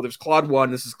 there's Claude 1,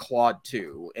 this is Claude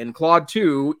 2. And Claude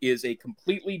 2 is a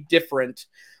completely different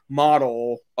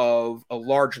model of a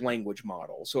large language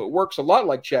model. So it works a lot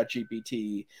like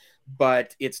ChatGPT,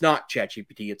 but it's not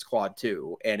ChatGPT, it's Claude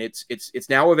 2. And it's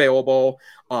now available.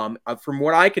 From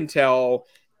what I can tell,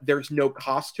 there's no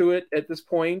cost to it at this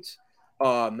point.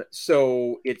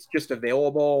 So it's just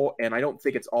available, and I don't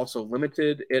think it's also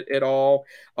limited at all.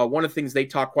 One of the things they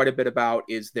talk quite a bit about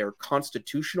is their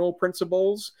constitutional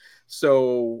principles.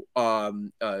 So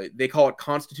they call it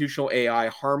constitutional AI,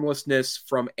 harmlessness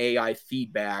from AI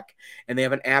feedback, and they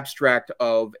have an abstract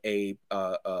of a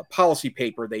policy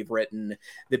paper they've written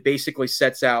that basically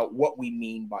sets out what we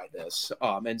mean by this.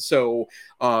 And to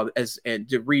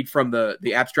read from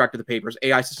the abstract of the papers,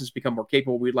 AI systems become more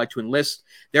capable. We'd like to enlist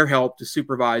their help to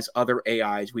supervise other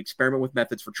AIs. We experiment with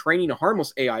methods for training a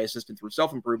harmless AI assistant through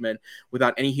self-improvement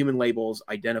without any human labels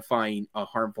identifying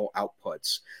harmful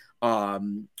outputs.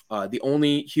 The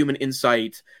only human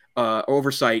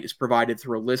oversight is provided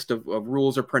through a list of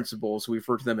rules or principles. We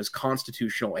refer to them as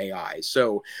constitutional AI.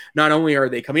 So not only are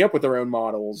they coming up with their own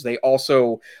models, they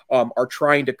also are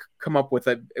trying to come up with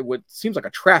what seems like a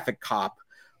traffic cop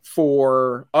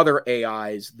for other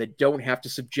AIs that don't have to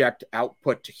subject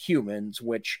output to humans,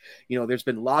 which, there's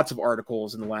been lots of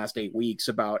articles in the last 8 weeks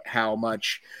about how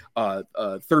much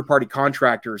third-party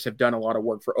contractors have done a lot of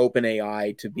work for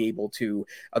OpenAI to be able to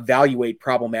evaluate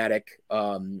problematic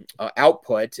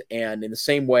output. And in the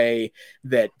same way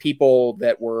that people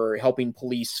that were helping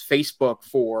police Facebook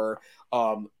for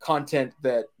content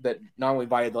that not only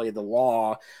violated the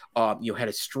law, had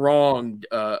a strong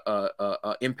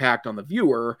impact on the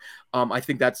viewer. I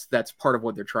think that's part of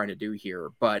what they're trying to do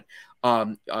here. But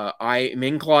I am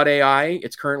in Claude AI.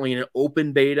 It's currently in an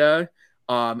open beta.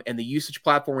 And the usage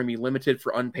platform will be limited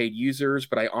for unpaid users,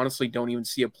 but I honestly don't even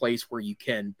see a place where you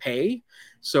can pay.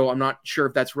 So I'm not sure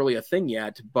if that's really a thing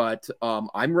yet, but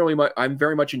I'm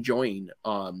very much enjoying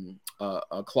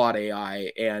Claude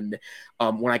AI. And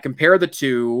when I compare the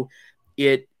two,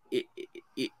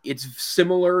 it's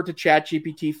similar to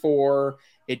ChatGPT 4.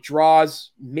 It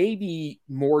draws maybe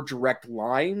more direct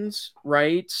lines,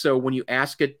 right? So when you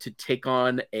ask it to take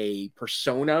on a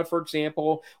persona, for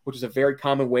example, which is a very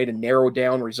common way to narrow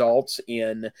down results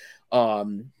in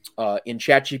ChatGPT,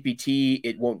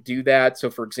 it won't do that. So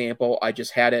for example, I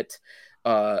just had it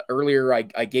earlier. I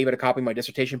gave it a copy of my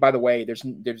dissertation. By the way, there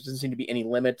doesn't seem to be any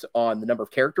limit on the number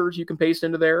of characters you can paste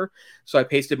into there. So I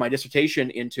pasted my dissertation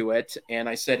into it, and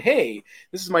I said, hey,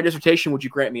 this is my dissertation. Would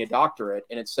you grant me a doctorate?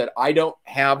 And it said, I don't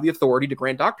have the authority to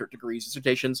grant doctorate degrees.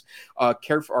 Dissertations are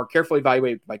carefully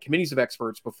evaluated by committees of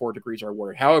experts before degrees are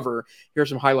awarded. However, here are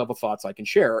some high-level thoughts I can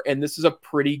share. And this is a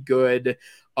pretty good,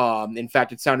 in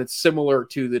fact, it sounded similar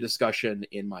to the discussion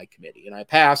in my committee. And I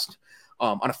passed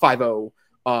on a 5.0.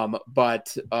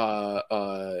 But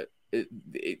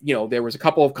there was a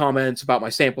couple of comments about my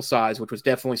sample size, which was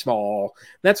definitely small,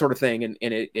 that sort of thing, and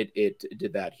it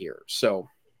did that here. So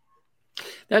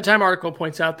that Time article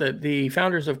points out that the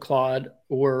founders of Claude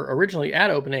were originally at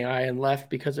OpenAI and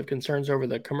left because of concerns over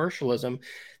the commercialism.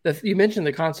 You mentioned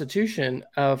the Constitution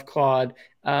of Claude.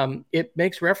 It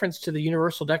makes reference to the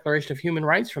Universal Declaration of Human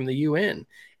Rights from the UN,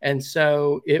 and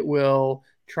so it will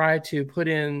try to put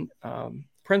in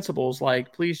principles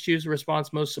like please choose a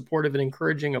response most supportive and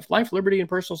encouraging of life, liberty, and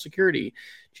personal security.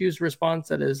 Choose a response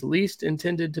that is least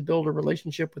intended to build a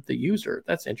relationship with the user.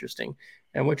 That's interesting.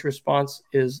 And which response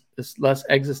is less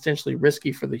existentially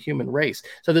risky for the human race.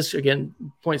 So this, again,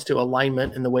 points to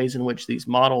alignment in the ways in which these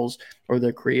models or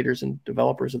the creators and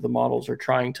developers of the models are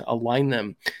trying to align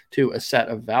them to a set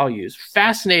of values.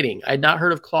 Fascinating. I'd not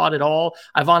heard of Claude at all.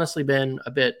 I've honestly been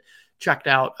a bit checked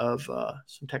out of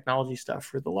some technology stuff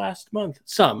for the last month.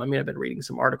 I mean, I've been reading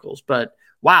some articles, but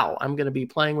wow, I'm going to be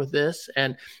playing with this.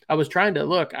 And I was trying to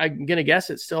look, I'm going to guess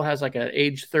it still has like an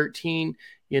age 13,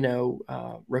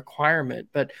 requirement.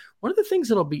 But one of the things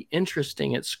that'll be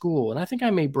interesting at school, and I think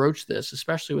I may broach this,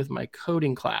 especially with my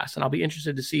coding class, and I'll be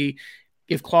interested to see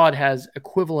if Claude has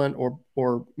equivalent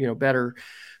or better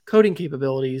coding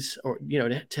capabilities or,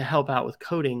 to help out with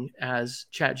coding as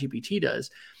ChatGPT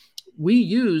does. We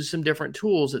use some different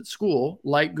tools at school,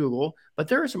 like Google, but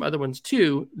there are some other ones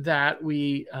too that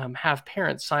we have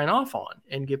parents sign off on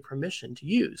and give permission to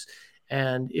use.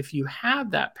 And if you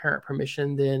have that parent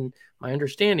permission, then my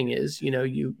understanding is,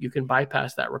 you can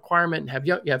bypass that requirement and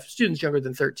have students younger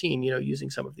than 13, using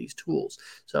some of these tools.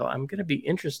 So I'm going to be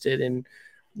interested in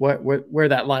where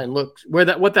that line looks,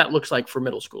 what that looks like for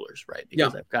middle schoolers, right?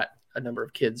 Because I've got a number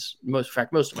of kids. Most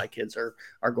of my kids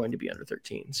are going to be under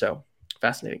 13. So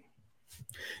fascinating.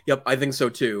 Yep, I think so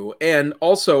too. And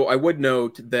also, I would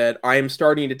note that I am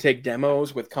starting to take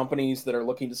demos with companies that are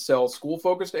looking to sell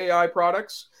school-focused AI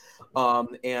products.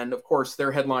 And of course,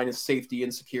 their headline is safety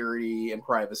and security and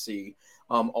privacy.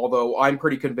 Although I'm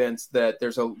pretty convinced that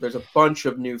there's a bunch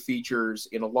of new features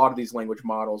in a lot of these language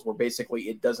models where basically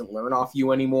it doesn't learn off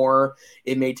you anymore.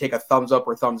 It may take a thumbs up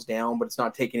or thumbs down, but it's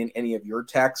not taking in any of your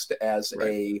text as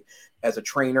a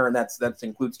trainer, and that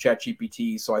includes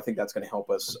ChatGPT. So I think that's going to help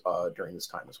us during this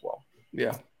time as well.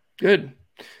 Yeah, good.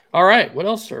 All right, what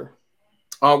else, sir?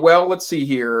 Well, let's see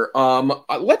here.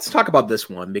 Let's talk about this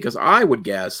one because I would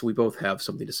guess we both have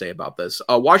something to say about this.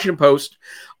 Washington Post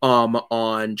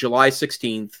on July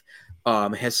 16th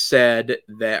has said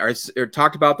that or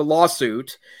talked about the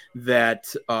lawsuit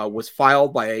that was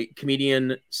filed by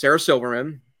comedian Sarah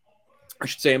Silverman. I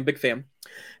should say I'm a big fan.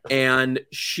 And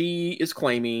she is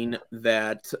claiming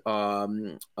that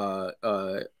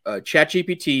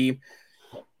ChatGPT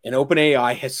and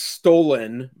OpenAI has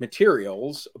stolen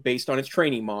materials based on its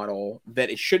training model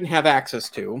that it shouldn't have access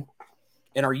to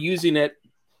and are using it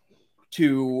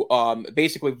to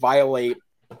basically violate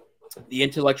the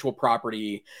intellectual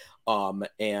property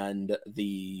and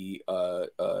the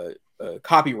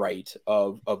copyright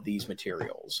of these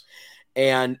materials.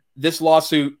 And this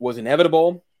lawsuit was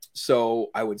inevitable.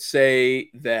 So I would say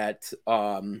that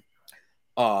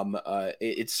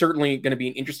it's certainly going to be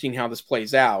interesting how this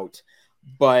plays out.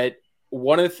 But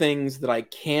one of the things that I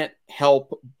can't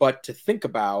help but to think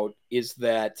about is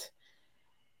that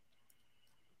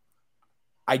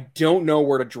I don't know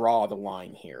where to draw the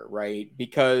line here, right?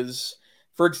 Because,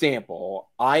 for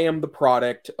example, I am the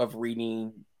product of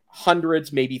reading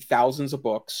hundreds, maybe thousands of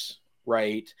books,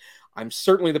 right? I'm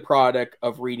certainly the product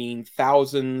of reading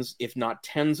thousands, if not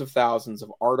tens of thousands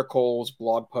of articles,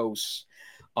 blog posts,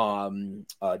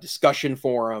 discussion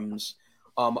forums.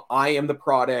 I am the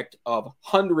product of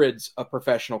hundreds of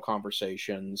professional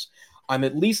conversations. I'm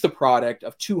at least the product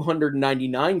of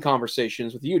 299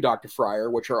 conversations with you, Dr. Fryer,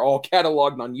 which are all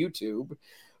cataloged on YouTube,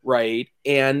 right?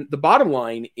 And the bottom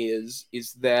line is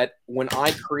that when I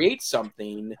create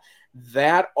something,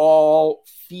 that all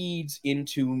feeds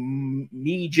into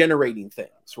me generating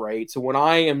things, right? So when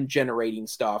I am generating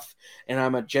stuff and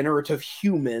I'm a generative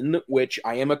human, which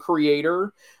I am a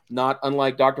creator, not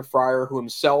unlike Dr. Fryer, who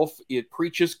himself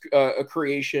preaches a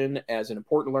creation as an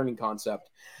important learning concept,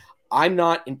 I'm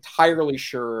not entirely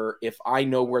sure if I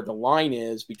know where the line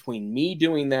is between me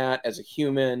doing that as a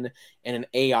human and an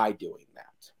AI doing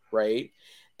that, right?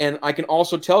 And I can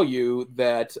also tell you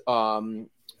that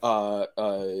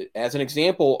as an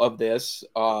example of this,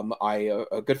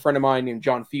 a good friend of mine named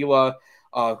John Fila,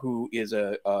 who is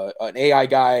an AI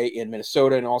guy in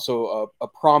Minnesota and also a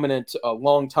prominent,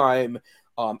 long-time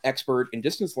expert in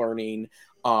distance learning,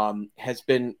 has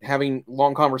been having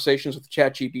long conversations with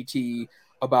ChatGPT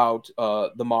about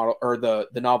the model or the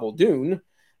novel Dune,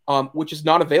 which is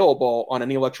not available on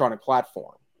any electronic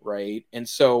platform, right? And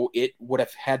so it would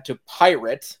have had to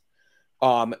pirate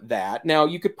that. Now,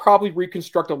 you could probably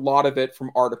reconstruct a lot of it from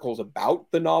articles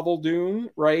about the novel Dune,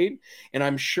 right? And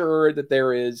I'm sure that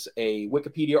there is a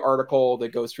Wikipedia article that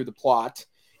goes through the plot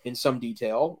in some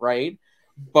detail, right?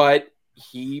 But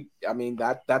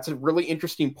that's a really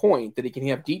interesting point, that he can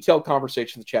have detailed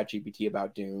conversations with ChatGPT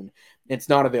about Dune. It's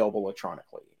not available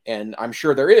electronically. And I'm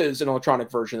sure there is an electronic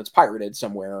version that's pirated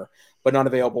somewhere, but not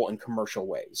available in commercial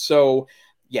ways. So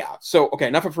yeah. So okay,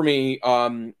 enough for me.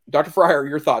 Dr. Fryer,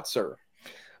 your thoughts, sir?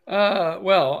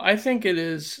 Well, I think it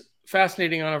is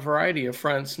fascinating on a variety of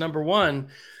fronts. Number one,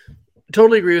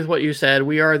 totally agree with what you said.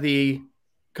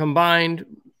 Combined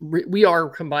we are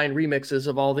combined remixes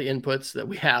of all the inputs that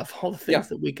we have, all the things Yeah.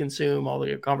 that we consume, all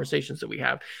the conversations that we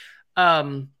have.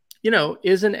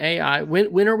 Is an AI,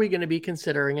 when are we going to be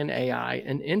considering an AI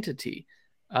an entity?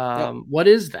 Yeah. What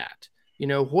is that?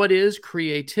 What is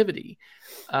creativity?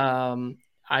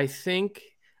 I think,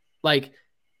 like,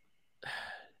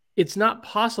 it's not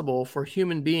possible for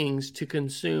human beings to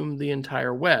consume the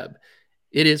entire web.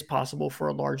 It is possible for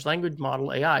a large language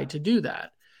model AI to do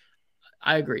that.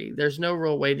 I agree. There's no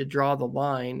real way to draw the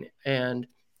line. And,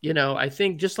 I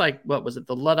think just like, what was it,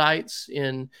 the Luddites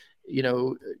in,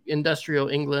 industrial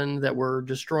England that were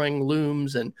destroying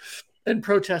looms and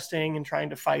protesting and trying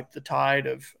to fight the tide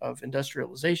of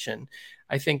industrialization.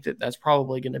 I think that that's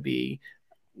probably going to be,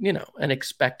 an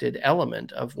expected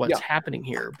element of what's Yeah. happening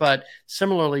here. But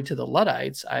similarly to the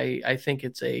Luddites, I think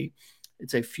it's a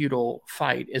futile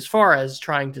fight as far as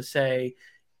trying to say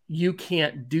you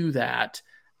can't do that.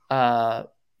 You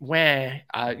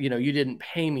didn't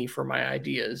pay me for my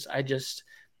ideas.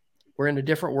 We're in a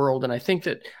different world, and I think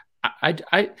that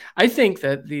I think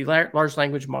that the large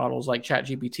language models like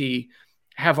ChatGPT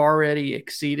have already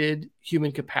exceeded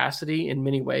human capacity in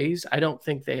many ways. I don't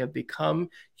think they have become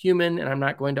human, and I'm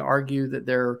not going to argue that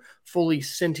they're fully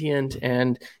sentient.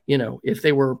 And if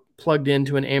they were plugged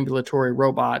into an ambulatory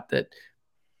robot, that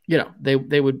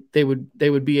they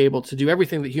would be able to do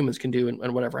everything that humans can do,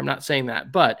 and whatever. I'm not saying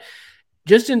that, but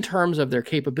just in terms of their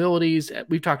capabilities,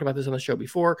 we've talked about this on the show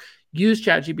before. Use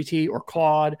ChatGPT or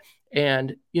Claude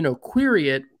and query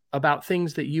it about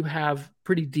things that you have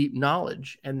pretty deep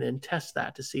knowledge, and then test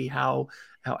that to see how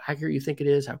accurate you think it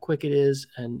is, how quick it is,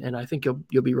 and I think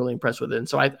you'll be really impressed with it. And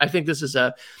so I think this is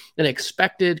an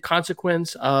expected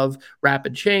consequence of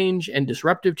rapid change and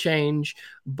disruptive change,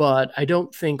 but I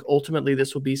don't think ultimately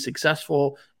this will be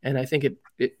successful. And I think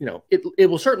it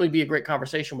will certainly be a great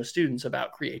conversation with students about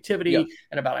Yeah. creativity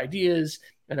and about ideas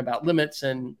and about limits,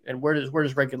 and where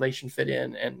does regulation fit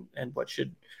in, and what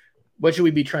should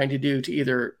we be trying to do to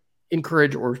either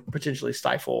encourage or potentially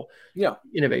stifle Yeah.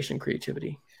 innovation and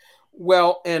creativity.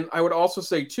 Well, and I would also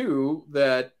say too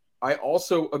that I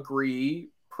also agree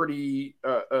pretty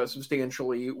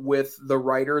substantially with the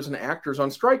writers and actors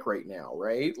on strike right now,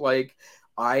 right? Like,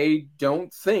 I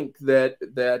don't think that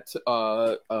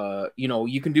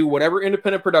you can do whatever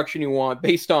independent production you want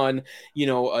based on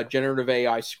a generative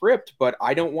AI script, but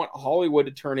I don't want Hollywood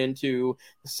to turn into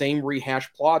the same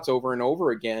rehashed plots over and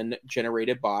over again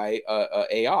generated by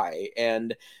AI.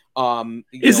 And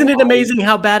Isn't it amazing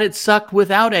how bad it sucked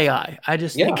without AI? I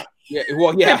just yeah, think yeah,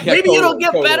 well, yeah, yeah, maybe it'll totally,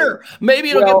 get totally. better. Maybe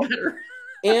it'll get Well, better.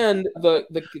 and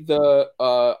the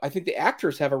I think the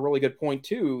actors have a really good point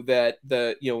too, that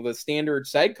the standard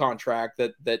SAG contract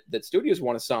that studios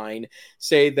want to sign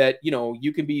say that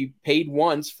you can be paid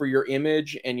once for your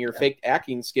image and your fake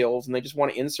acting skills, and they just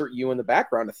want to insert you in the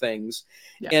background of things.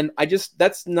 Yeah. And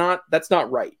that's not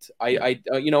right.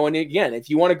 And again, if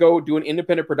you want to go do an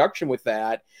independent production with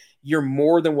that, you're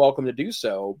more than welcome to do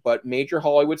so. But major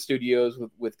Hollywood studios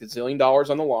with gazillion dollars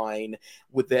on the line,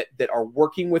 with that are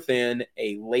working within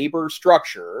a labor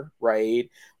structure, right?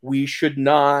 We should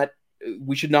not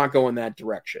go in that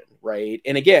direction, right?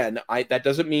 And again, that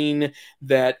doesn't mean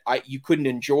that you couldn't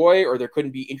enjoy or there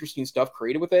couldn't be interesting stuff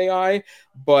created with AI,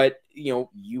 but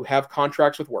you have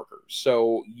contracts with workers,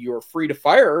 so you're free to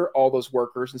fire all those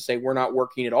workers and say we're not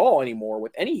working at all anymore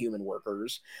with any human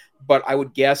workers. But I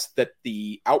would guess that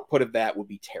the output of that would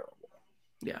be terrible.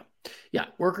 Yeah.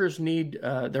 Workers need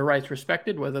their rights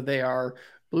respected, whether they are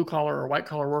blue collar or white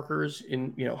collar workers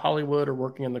in Hollywood or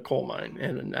working in the coal mine.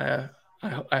 And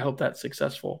I hope that's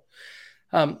successful.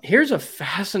 Here's a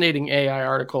fascinating AI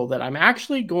article that I'm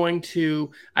actually going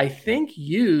to, I think,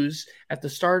 use at the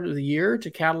start of the year to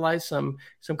catalyze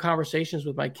some conversations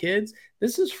with my kids.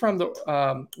 This is from the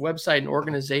website and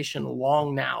organization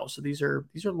Long Now. So these are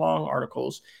long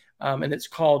articles, and it's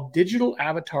called "Digital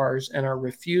Avatars and Our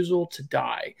Refusal to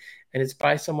Die," and it's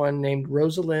by someone named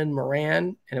Rosalind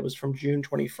Moran, and it was from June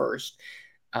 21st.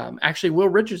 Actually, Will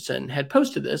Richardson had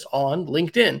posted this on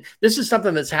LinkedIn. This is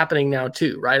something that's happening now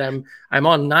too, right? I'm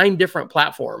on 9 different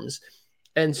platforms,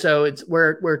 and so it's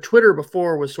where Twitter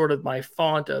before was sort of my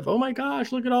font of, oh my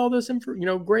gosh, look at all this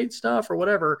great stuff or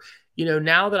whatever.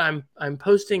 Now that I'm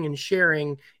posting and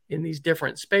sharing in these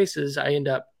different spaces, I end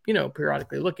up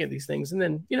periodically looking at these things, and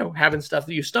then, having stuff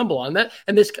that you stumble on that.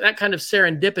 And that kind of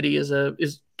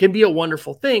serendipity can be a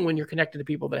wonderful thing when you're connected to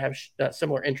people that have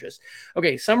similar interests.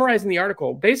 Okay. Summarizing the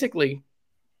article, basically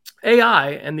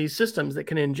AI and these systems that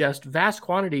can ingest vast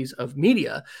quantities of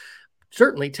media,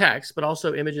 certainly text, but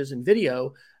also images and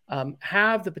video,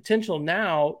 have the potential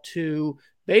now to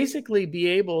basically be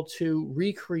able to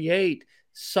recreate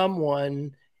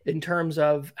someone in terms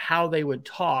of how they would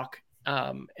talk.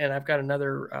 And I've got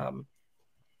another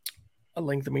a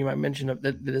link that we might mention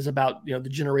that is about the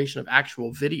generation of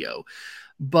actual video.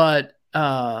 But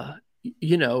those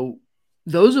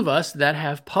of us that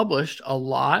have published a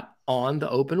lot on the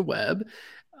open web,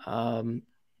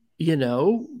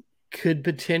 could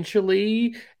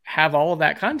potentially have all of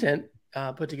that content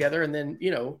put together, and then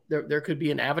there could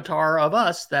be an avatar of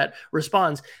us that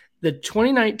responds. The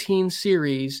 2019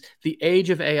 series, The Age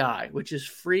of AI, which is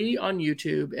free on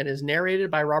YouTube and is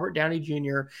narrated by Robert Downey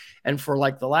Jr., and for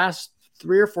like the last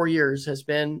 3 or 4 years has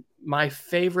been my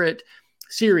favorite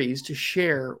series to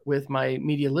share with my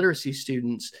media literacy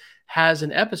students, has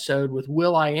an episode with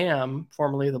will.i.am,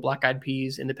 formerly the Black Eyed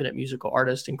Peas, independent musical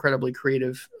artist, incredibly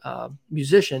creative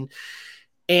musician.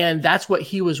 And that's what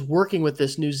he was working with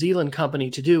this New Zealand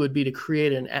company to do, would be to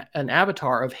create an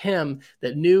avatar of him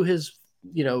that knew his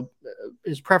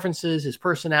preferences, his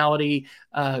personality.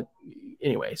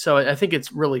 Anyway, so I think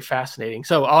it's really fascinating.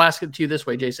 So I'll ask it to you this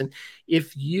way, Jason.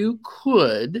 If you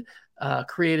could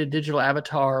create a digital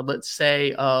avatar, let's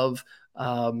say of,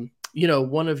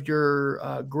 one of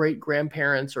your great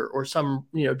grandparents or some,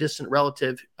 distant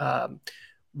relative,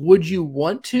 would you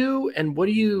want to? And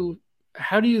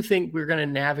how do you think we're going to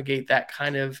navigate that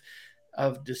kind of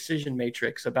decision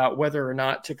matrix about whether or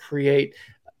not to create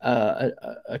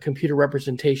a computer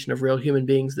representation of real human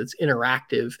beings that's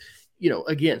interactive,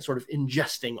 again, sort of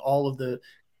ingesting all of the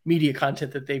media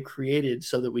content that they've created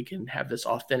so that we can have this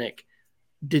authentic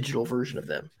digital version of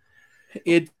them?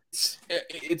 It's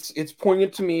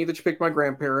poignant to me that you picked my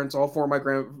grandparents. All four of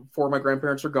my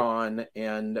grandparents are gone,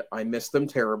 and I miss them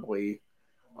terribly.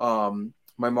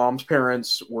 My mom's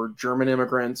parents were German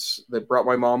immigrants that brought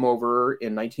my mom over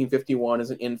in 1951 as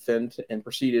an infant and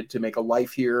proceeded to make a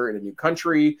life here in a new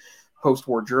country.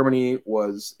 Post-war Germany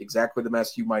was exactly the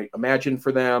mess you might imagine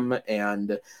for them,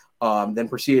 and then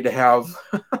proceeded to have,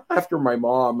 after my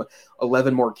mom,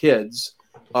 11 more kids,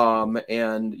 and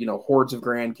hordes of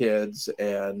grandkids,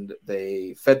 and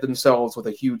they fed themselves with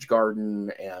a huge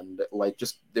garden, and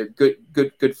they're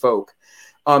good folk.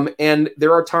 And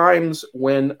there are times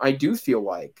when I do feel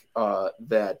like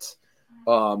that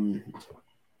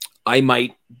I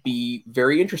might be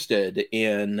very interested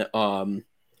in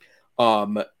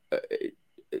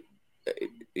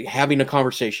having a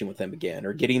conversation with them again,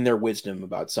 or getting their wisdom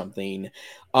about something.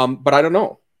 But I don't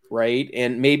know, right?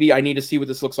 And maybe I need to see what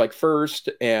this looks like first,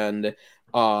 and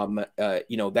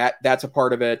that's a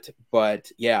part of it.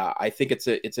 But yeah, I think it's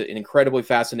an incredibly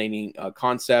fascinating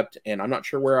concept, and I'm not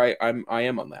sure where I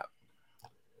am on that.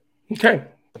 Okay,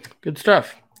 good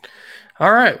stuff.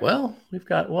 All right, well, we've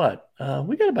got what?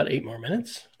 We got about 8 more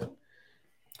minutes.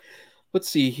 Let's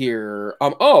see here.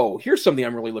 Here's something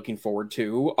I'm really looking forward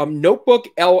to. Notebook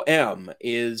LM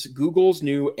is Google's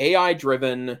new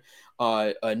AI-driven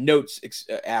notes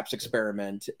apps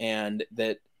experiment, and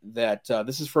that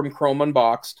this is from Chrome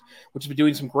Unboxed, which has been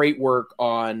doing some great work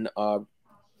on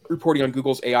reporting on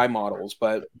Google's AI models.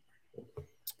 But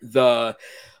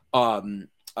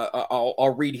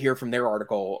I'll read here from their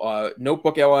article.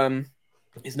 Notebook LM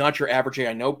is not your average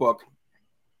AI notebook.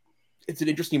 It's an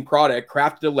interesting product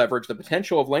crafted to leverage the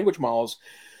potential of language models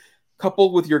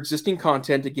coupled with your existing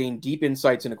content to gain deep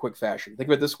insights in a quick fashion. Think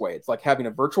of it this way. It's like having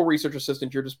a virtual research assistant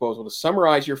at your disposal to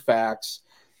summarize your facts.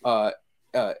 Why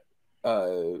did I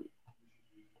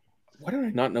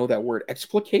not know that word?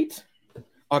 Explicate?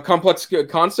 Complex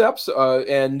concepts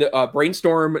and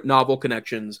brainstorm novel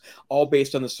connections, all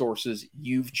based on the sources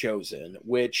you've chosen,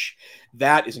 which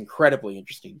that is incredibly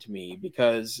interesting to me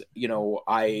because,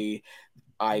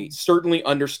 I certainly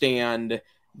understand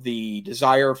the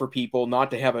desire for people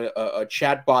not to have a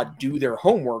chatbot do their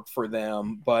homework for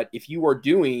them. But if you are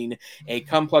doing a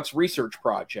complex research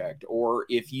project, or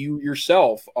if you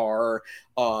yourself are,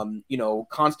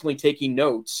 constantly taking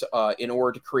notes in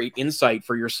order to create insight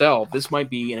for yourself, this might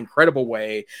be an incredible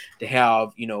way to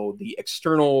have, the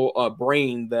external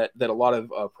brain that a lot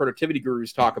of productivity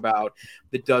gurus talk about,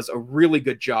 that does a really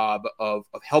good job of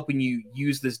helping you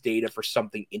use this data for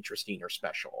something interesting or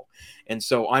special. And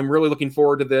so I'm really looking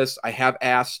forward to this. I have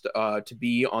asked to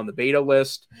be on the beta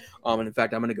list. And in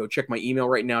fact, I'm going to go check my email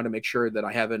right now to make sure that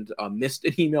I haven't missed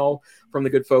an email from the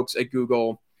good folks at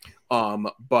Google.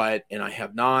 and I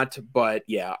have not. But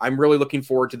yeah, I'm really looking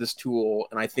forward to this tool,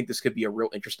 and I think this could be a real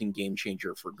interesting game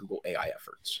changer for Google AI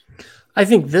efforts. I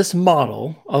think this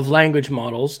model of language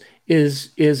models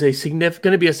is going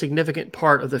to be a significant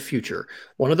part of the future.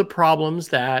 One of the problems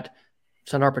that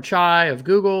Sundar Pichai of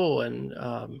Google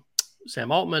and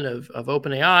Sam Altman of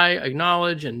OpenAI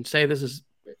acknowledge and say this is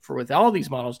for with all these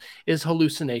models is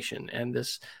hallucination, and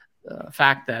this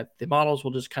fact that the models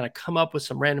will just kind of come up with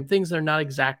some random things they're not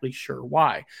exactly sure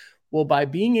why. Well, by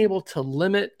being able to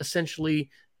limit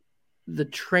essentially the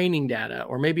training data,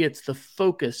 or maybe it's the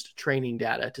focused training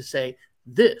data to say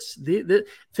this,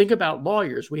 think about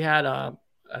lawyers. We had, I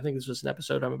think this was an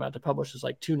episode I'm about to publish, is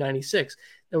like 296.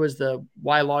 There was the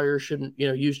why lawyers shouldn't,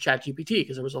 use ChatGPT,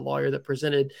 because there was a lawyer that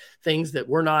presented things that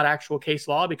were not actual case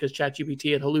law because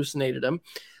ChatGPT had hallucinated them.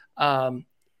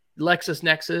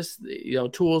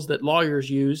 LexisNexis, tools that lawyers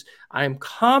use, I am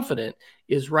confident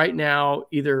is right now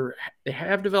either they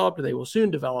have developed or they will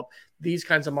soon develop these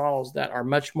kinds of models that are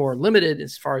much more limited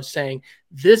as far as saying,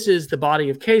 this is the body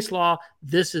of case law.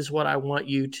 This is what I want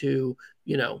you to,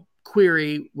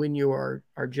 query when you are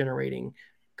generating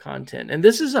content. And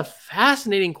this is a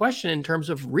fascinating question in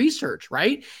terms of research,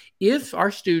 right? If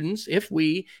our students, if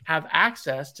we have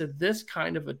access to this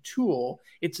kind of a tool,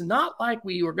 it's not like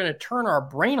we are going to turn our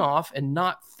brain off and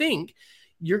not think.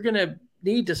 You're going to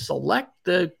need to select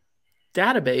the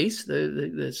database,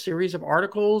 the series of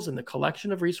articles and the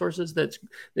collection of resources that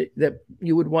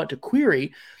you would want to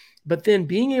query. But then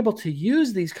being able to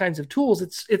use these kinds of tools,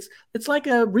 it's like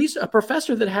a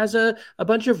professor that has a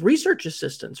bunch of research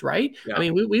assistants, right? Yeah. I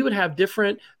mean, we would have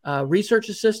different research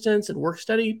assistants and work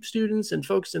study students and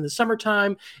folks in the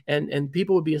summertime, and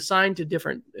people would be assigned to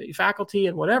different faculty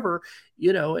and whatever,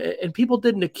 and people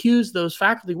didn't accuse those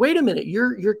faculty. Wait a minute,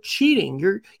 you're cheating.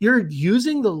 You're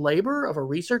using the labor of a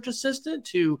research assistant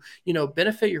to,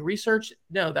 benefit your research.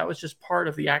 No, that was just part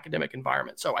of the academic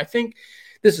environment. So I think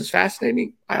this is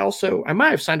fascinating. I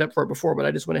might have signed up for it before, but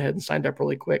I just went ahead and signed up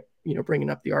really quick, bringing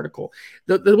up the article.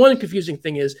 The one confusing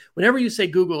thing is whenever you say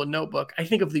Google and Notebook, I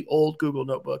think of the old Google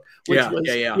Notebook, which was,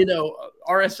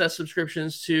 RSS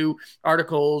subscriptions to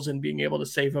articles and being able to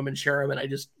save them and share them. And I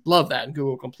just love that. And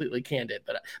Google completely canned it.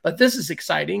 But this is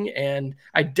exciting. And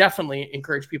I definitely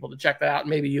encourage people to check that out.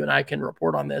 Maybe you and I can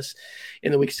report on this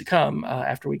in the weeks to come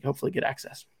after we hopefully get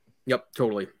access. Yep,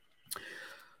 totally.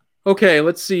 Okay,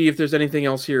 let's see if there's anything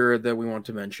else here that we want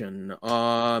to mention.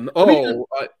 Go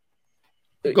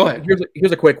ahead.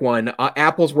 Here's a quick one.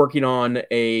 Apple's working on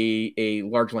a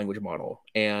large language model,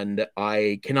 and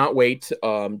I cannot wait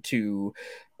to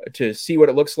see what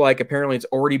it looks like. Apparently, it's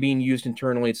already being used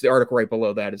internally. It's the article right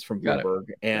below that. It's from Bloomberg,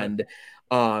 and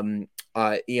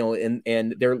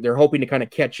and they're hoping to kind of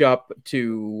catch up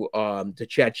to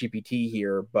ChatGPT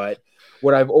here. But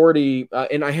what I've already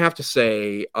and I have to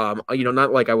say,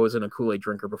 not like I wasn't a Kool-Aid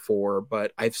drinker before,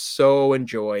 but I've so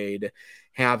enjoyed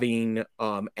having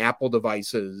Apple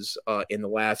devices in the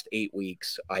last 8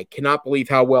 weeks. I cannot believe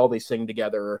how well they sing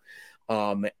together.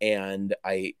 And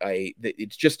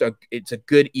it's a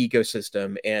good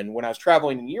ecosystem. And when I was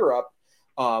traveling in Europe,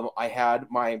 I had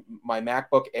my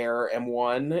MacBook Air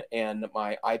M1 and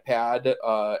my iPad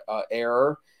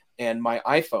Air and my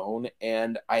iPhone,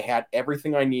 and I had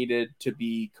everything I needed to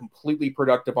be completely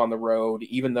productive on the road,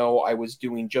 even though I was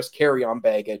doing just carry-on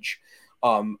baggage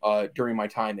during my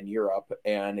time in Europe.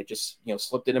 And it just,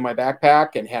 slipped into my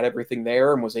backpack and had everything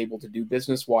there and was able to do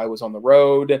business while I was on the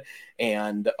road.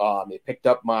 And it picked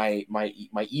up my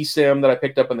eSIM that I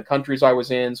picked up in the countries I was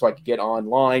in, so I could get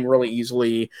online really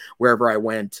easily wherever I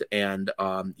went. And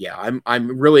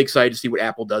I'm really excited to see what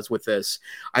Apple does with this.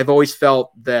 I've always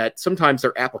felt that sometimes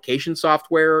their application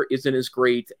software isn't as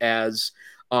great as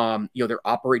their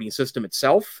operating system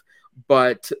itself.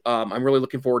 But I'm really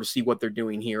looking forward to see what they're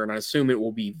doing here, and I assume it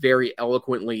will be very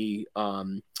eloquently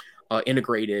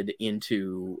integrated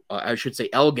into, I should say,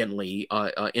 elegantly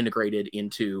integrated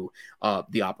into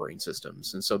the operating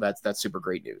systems, and so that's super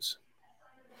great news.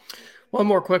 One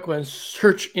more quick one: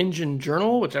 Search Engine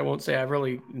Journal, which I won't say I've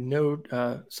really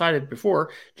cited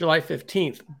before. July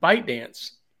 15th,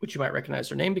 ByteDance, which you might recognize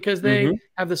their name because they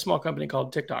have this small company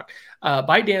called TikTok.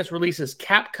 ByteDance releases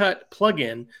CapCut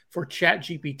plugin for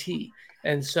ChatGPT.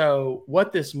 And so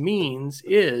what this means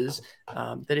is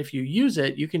that if you use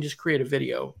it, you can just create a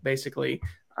video, basically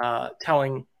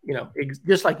telling,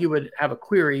 just like you would have a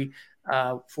query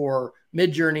for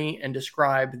Midjourney and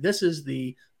describe, this is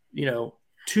the,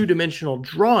 two-dimensional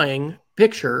drawing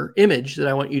picture image that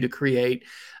I want you to create.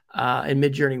 And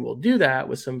Midjourney will do that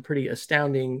with some pretty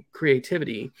astounding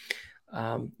creativity.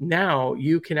 Now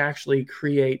you can actually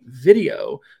create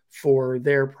video for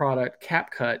their product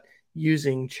CapCut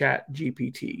using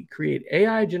ChatGPT. Create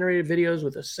AI-generated videos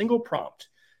with a single prompt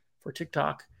for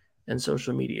TikTok and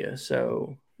social media.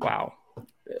 So, wow,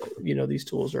 these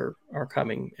tools are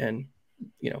coming, and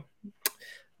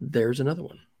there's another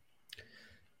one.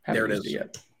 Haven't There it used is. it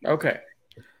yet. Okay.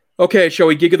 Okay, shall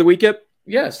we gig of the week it?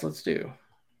 Yes, let's do.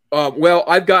 Well,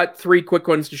 I've got 3 quick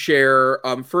ones to share.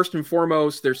 First and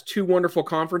foremost, there's 2 wonderful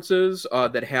conferences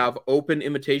that have open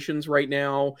invitations right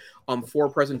now for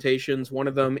presentations. One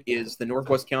of them is the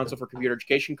Northwest Council for Computer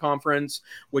Education Conference,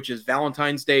 which is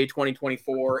Valentine's Day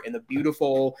 2024 in the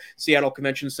beautiful Seattle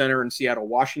Convention Center in Seattle,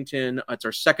 Washington. It's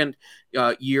our second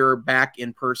year back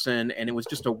in person, and it was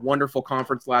just a wonderful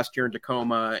conference last year in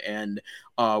Tacoma, and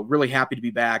really happy to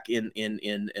be back in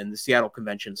the Seattle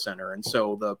Convention Center. And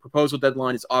so the proposal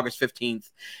deadline is August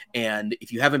 15th. And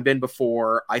if you haven't been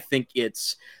before, I think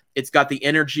it's got the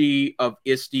energy of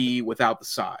ISTE without the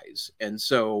size. And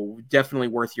so definitely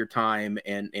worth your time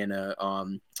and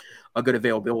a good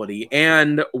availability.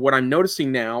 And what I'm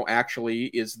noticing now actually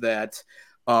is that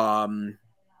that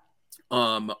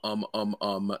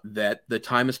the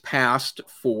time has passed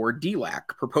for DLAC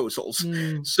proposals.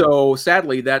 So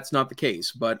sadly, that's not the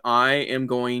case. But I am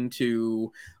going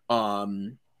to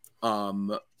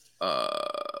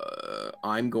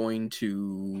I'm going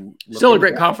to still a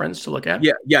great conference to look at.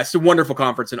 Yeah, it's a wonderful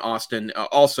conference in Austin,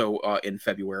 also in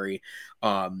February,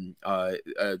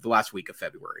 the last week of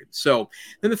February. So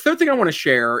then the third thing I want to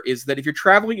share is that if you're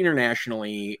traveling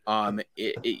internationally,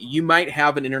 you might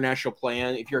have an international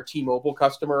plan. If you're a T-Mobile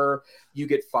customer, you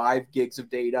get 5 gigs of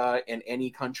data in any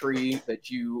country that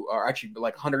you are, actually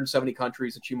like 170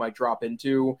 countries that you might drop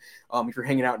into. If you're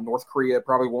hanging out in North Korea, it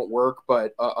probably won't work,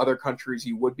 but other countries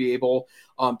you would be able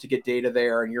to get data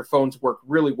there, and your phones work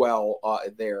really well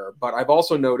there. But I've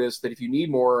also noticed that if you need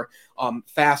more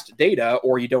fast data,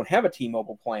 or you don't have a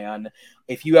T-Mobile plan,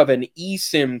 if you have an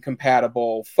eSIM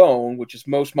compatible phone, which is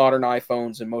most modern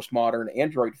iPhones and most modern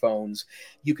Android phones,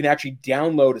 you can actually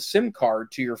download a SIM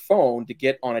card to your phone to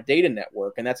get on a data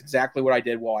network. And that's exactly what I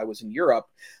did while I was in Europe.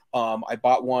 I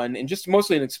bought one, and just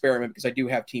mostly an experiment because I do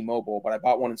have T-Mobile, but I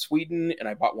bought one in Sweden and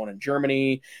I bought one in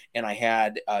Germany, and I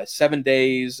had 7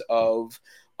 days of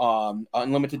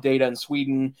unlimited data in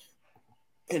Sweden.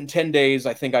 In 10 days,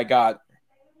 I think I got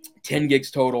 10 gigs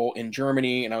total in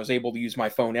Germany, and I was able to use my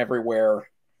phone everywhere,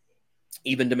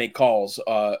 even to make calls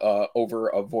over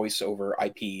a voice over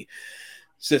IP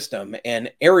system.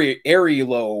 And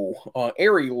Airilo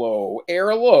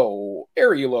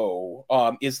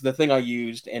is the thing I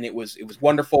used, and it was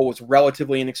wonderful. It was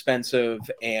relatively inexpensive,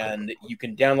 and you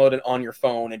can download it on your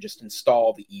phone and just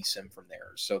install the eSIM from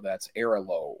there. So that's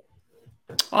Airilo.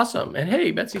 Awesome. And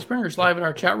hey, Betsy Springer's live in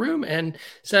our chat room and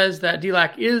says that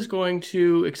DLAC is going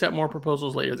to accept more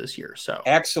proposals later this year. So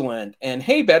excellent. And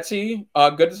hey, Betsy,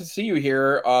 good to see you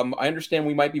here. I understand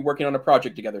we might be working on a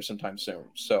project together sometime soon.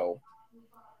 So,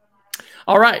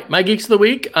 all right, my geeks of the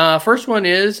week. First one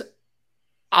is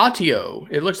Autio.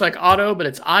 It looks like auto, but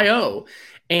it's IO.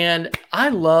 And I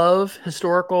love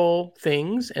historical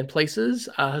things and places,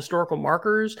 historical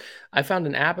markers. I found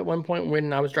an app at one point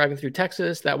when I was driving through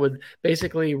Texas that would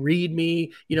basically read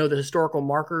me, the historical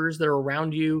markers that are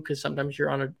around you, because sometimes you're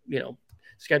on a,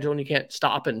 schedule and you can't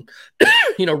stop and,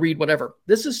 read whatever.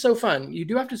 This is so fun. You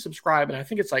do have to subscribe, and I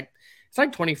think it's like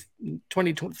 $20,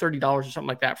 $30 or something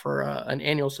like that for an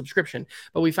annual subscription.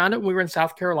 But we found it when we were in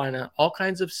South Carolina, all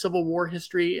kinds of Civil War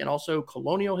history and also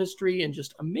colonial history and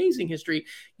just amazing history.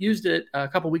 Used it a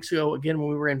couple weeks ago, again, when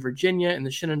we were in Virginia in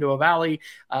the Shenandoah Valley.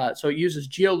 So it uses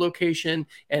geolocation,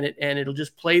 and it'll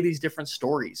just play these different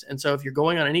stories. And so if you're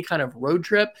going on any kind of road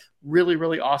trip, really,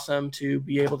 really awesome to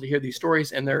be able to hear these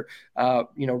stories, and they're,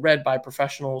 read by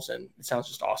professionals, and it sounds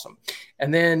just awesome.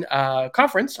 And then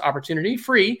conference opportunity,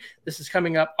 free. This is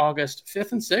coming up August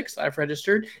 5th and 6th. I've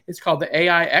registered. It's called the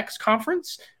AIX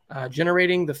Conference,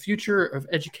 Generating the Future of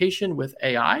Education with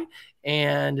AI,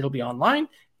 and it'll be online,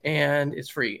 and it's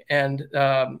free. And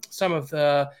some of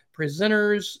the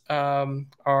presenters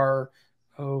are,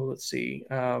 let's see,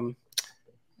 the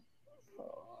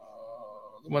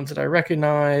ones that I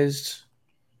recognized.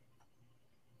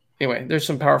 Anyway, there's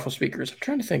some powerful speakers. I'm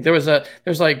trying to think.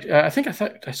 I think I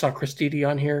thought I saw Chris Dede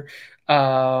on here.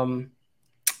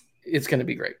 It's going to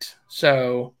be great.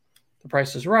 So the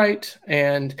price is right.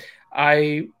 And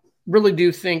I really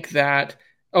do think that,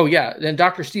 then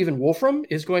Dr. Stephen Wolfram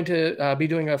is going to be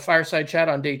doing a fireside chat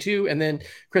on day 2. And then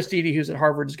Chris Dede, who's at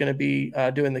Harvard, is going to be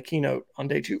doing the keynote on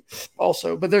day 2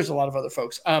 also. But there's a lot of other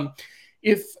folks.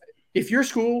 If your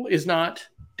school is not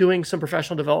doing some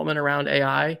professional development around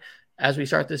AI as we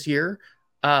start this year,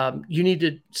 you need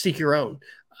to seek your own.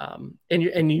 And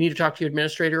you need to talk to your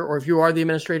administrator, or if you are the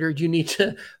administrator, you need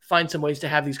to find some ways to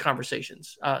have these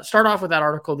conversations. Start off with that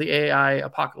article, the AI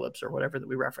apocalypse, or whatever that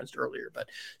we referenced earlier, but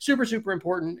super, super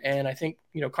important. And I think,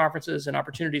 conferences and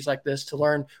opportunities like this to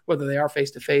learn, whether they are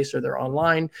face-to-face or they're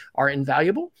online, are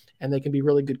invaluable, and they can be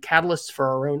really good catalysts for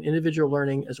our own individual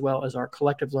learning as well as our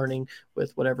collective learning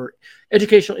with whatever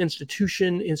educational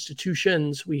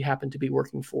institutions we happen to be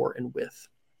working for and with.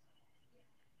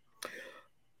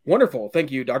 Wonderful.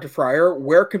 Thank you, Dr. Fryer.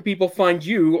 Where can people find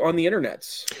you on the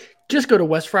internets? Just go to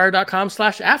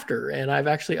westfryer.com/after. And I've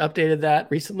actually updated that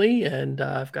recently. And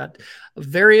I've got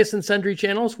various and sundry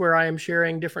channels where I am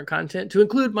sharing different content to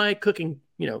include my cooking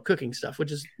stuff,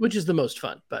 which is the most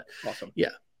fun. But awesome. Yeah.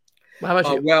 Well, how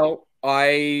about you? Well,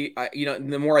 I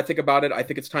the more I think about it, I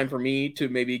think it's time for me to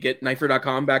maybe get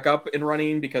knifer.com back up and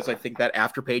running, because I think that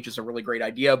after page is a really great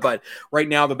idea. But right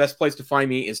now, the best place to find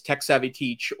me is Tech Savvy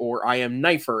Teach, or I am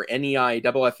Knifer,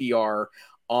 NEIFFER,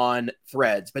 on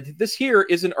Threads. But this here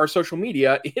isn't our social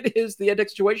media. It is the EdTech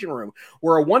Situation Room.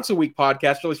 We're a once-a-week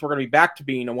podcast. At least we're going to be back to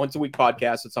being a once-a-week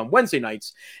podcast. It's on Wednesday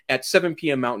nights at 7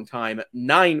 p.m. Mountain Time,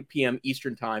 9 p.m.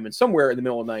 Eastern Time, and somewhere in the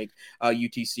middle of the night,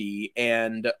 UTC.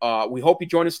 And we hope you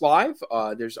join us live.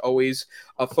 There's always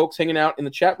folks hanging out in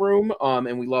the chat room,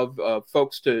 and we love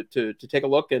folks to take a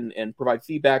look and provide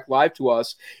feedback live to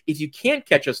us. If you can't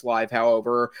catch us live,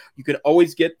 however, you can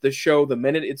always get the show the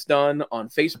minute it's done on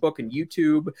Facebook and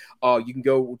YouTube. You can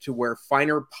go to where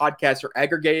finer podcasts are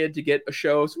aggregated to get a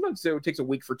show. Sometimes it takes a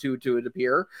week for two to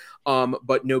appear,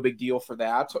 but no big deal for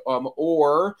that.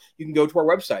 Or you can go to our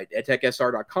website,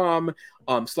 edtechsr.com.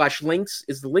 /links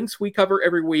is the links we cover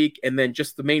every week, and then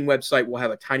just the main website will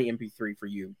have a tiny MP3 for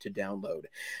you to download.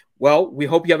 Well, we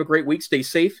hope you have a great week. Stay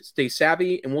safe, stay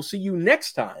savvy, and we'll see you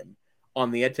next time on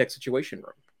the EdTech Situation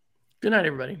Room. Good night,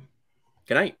 everybody.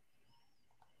 Good night.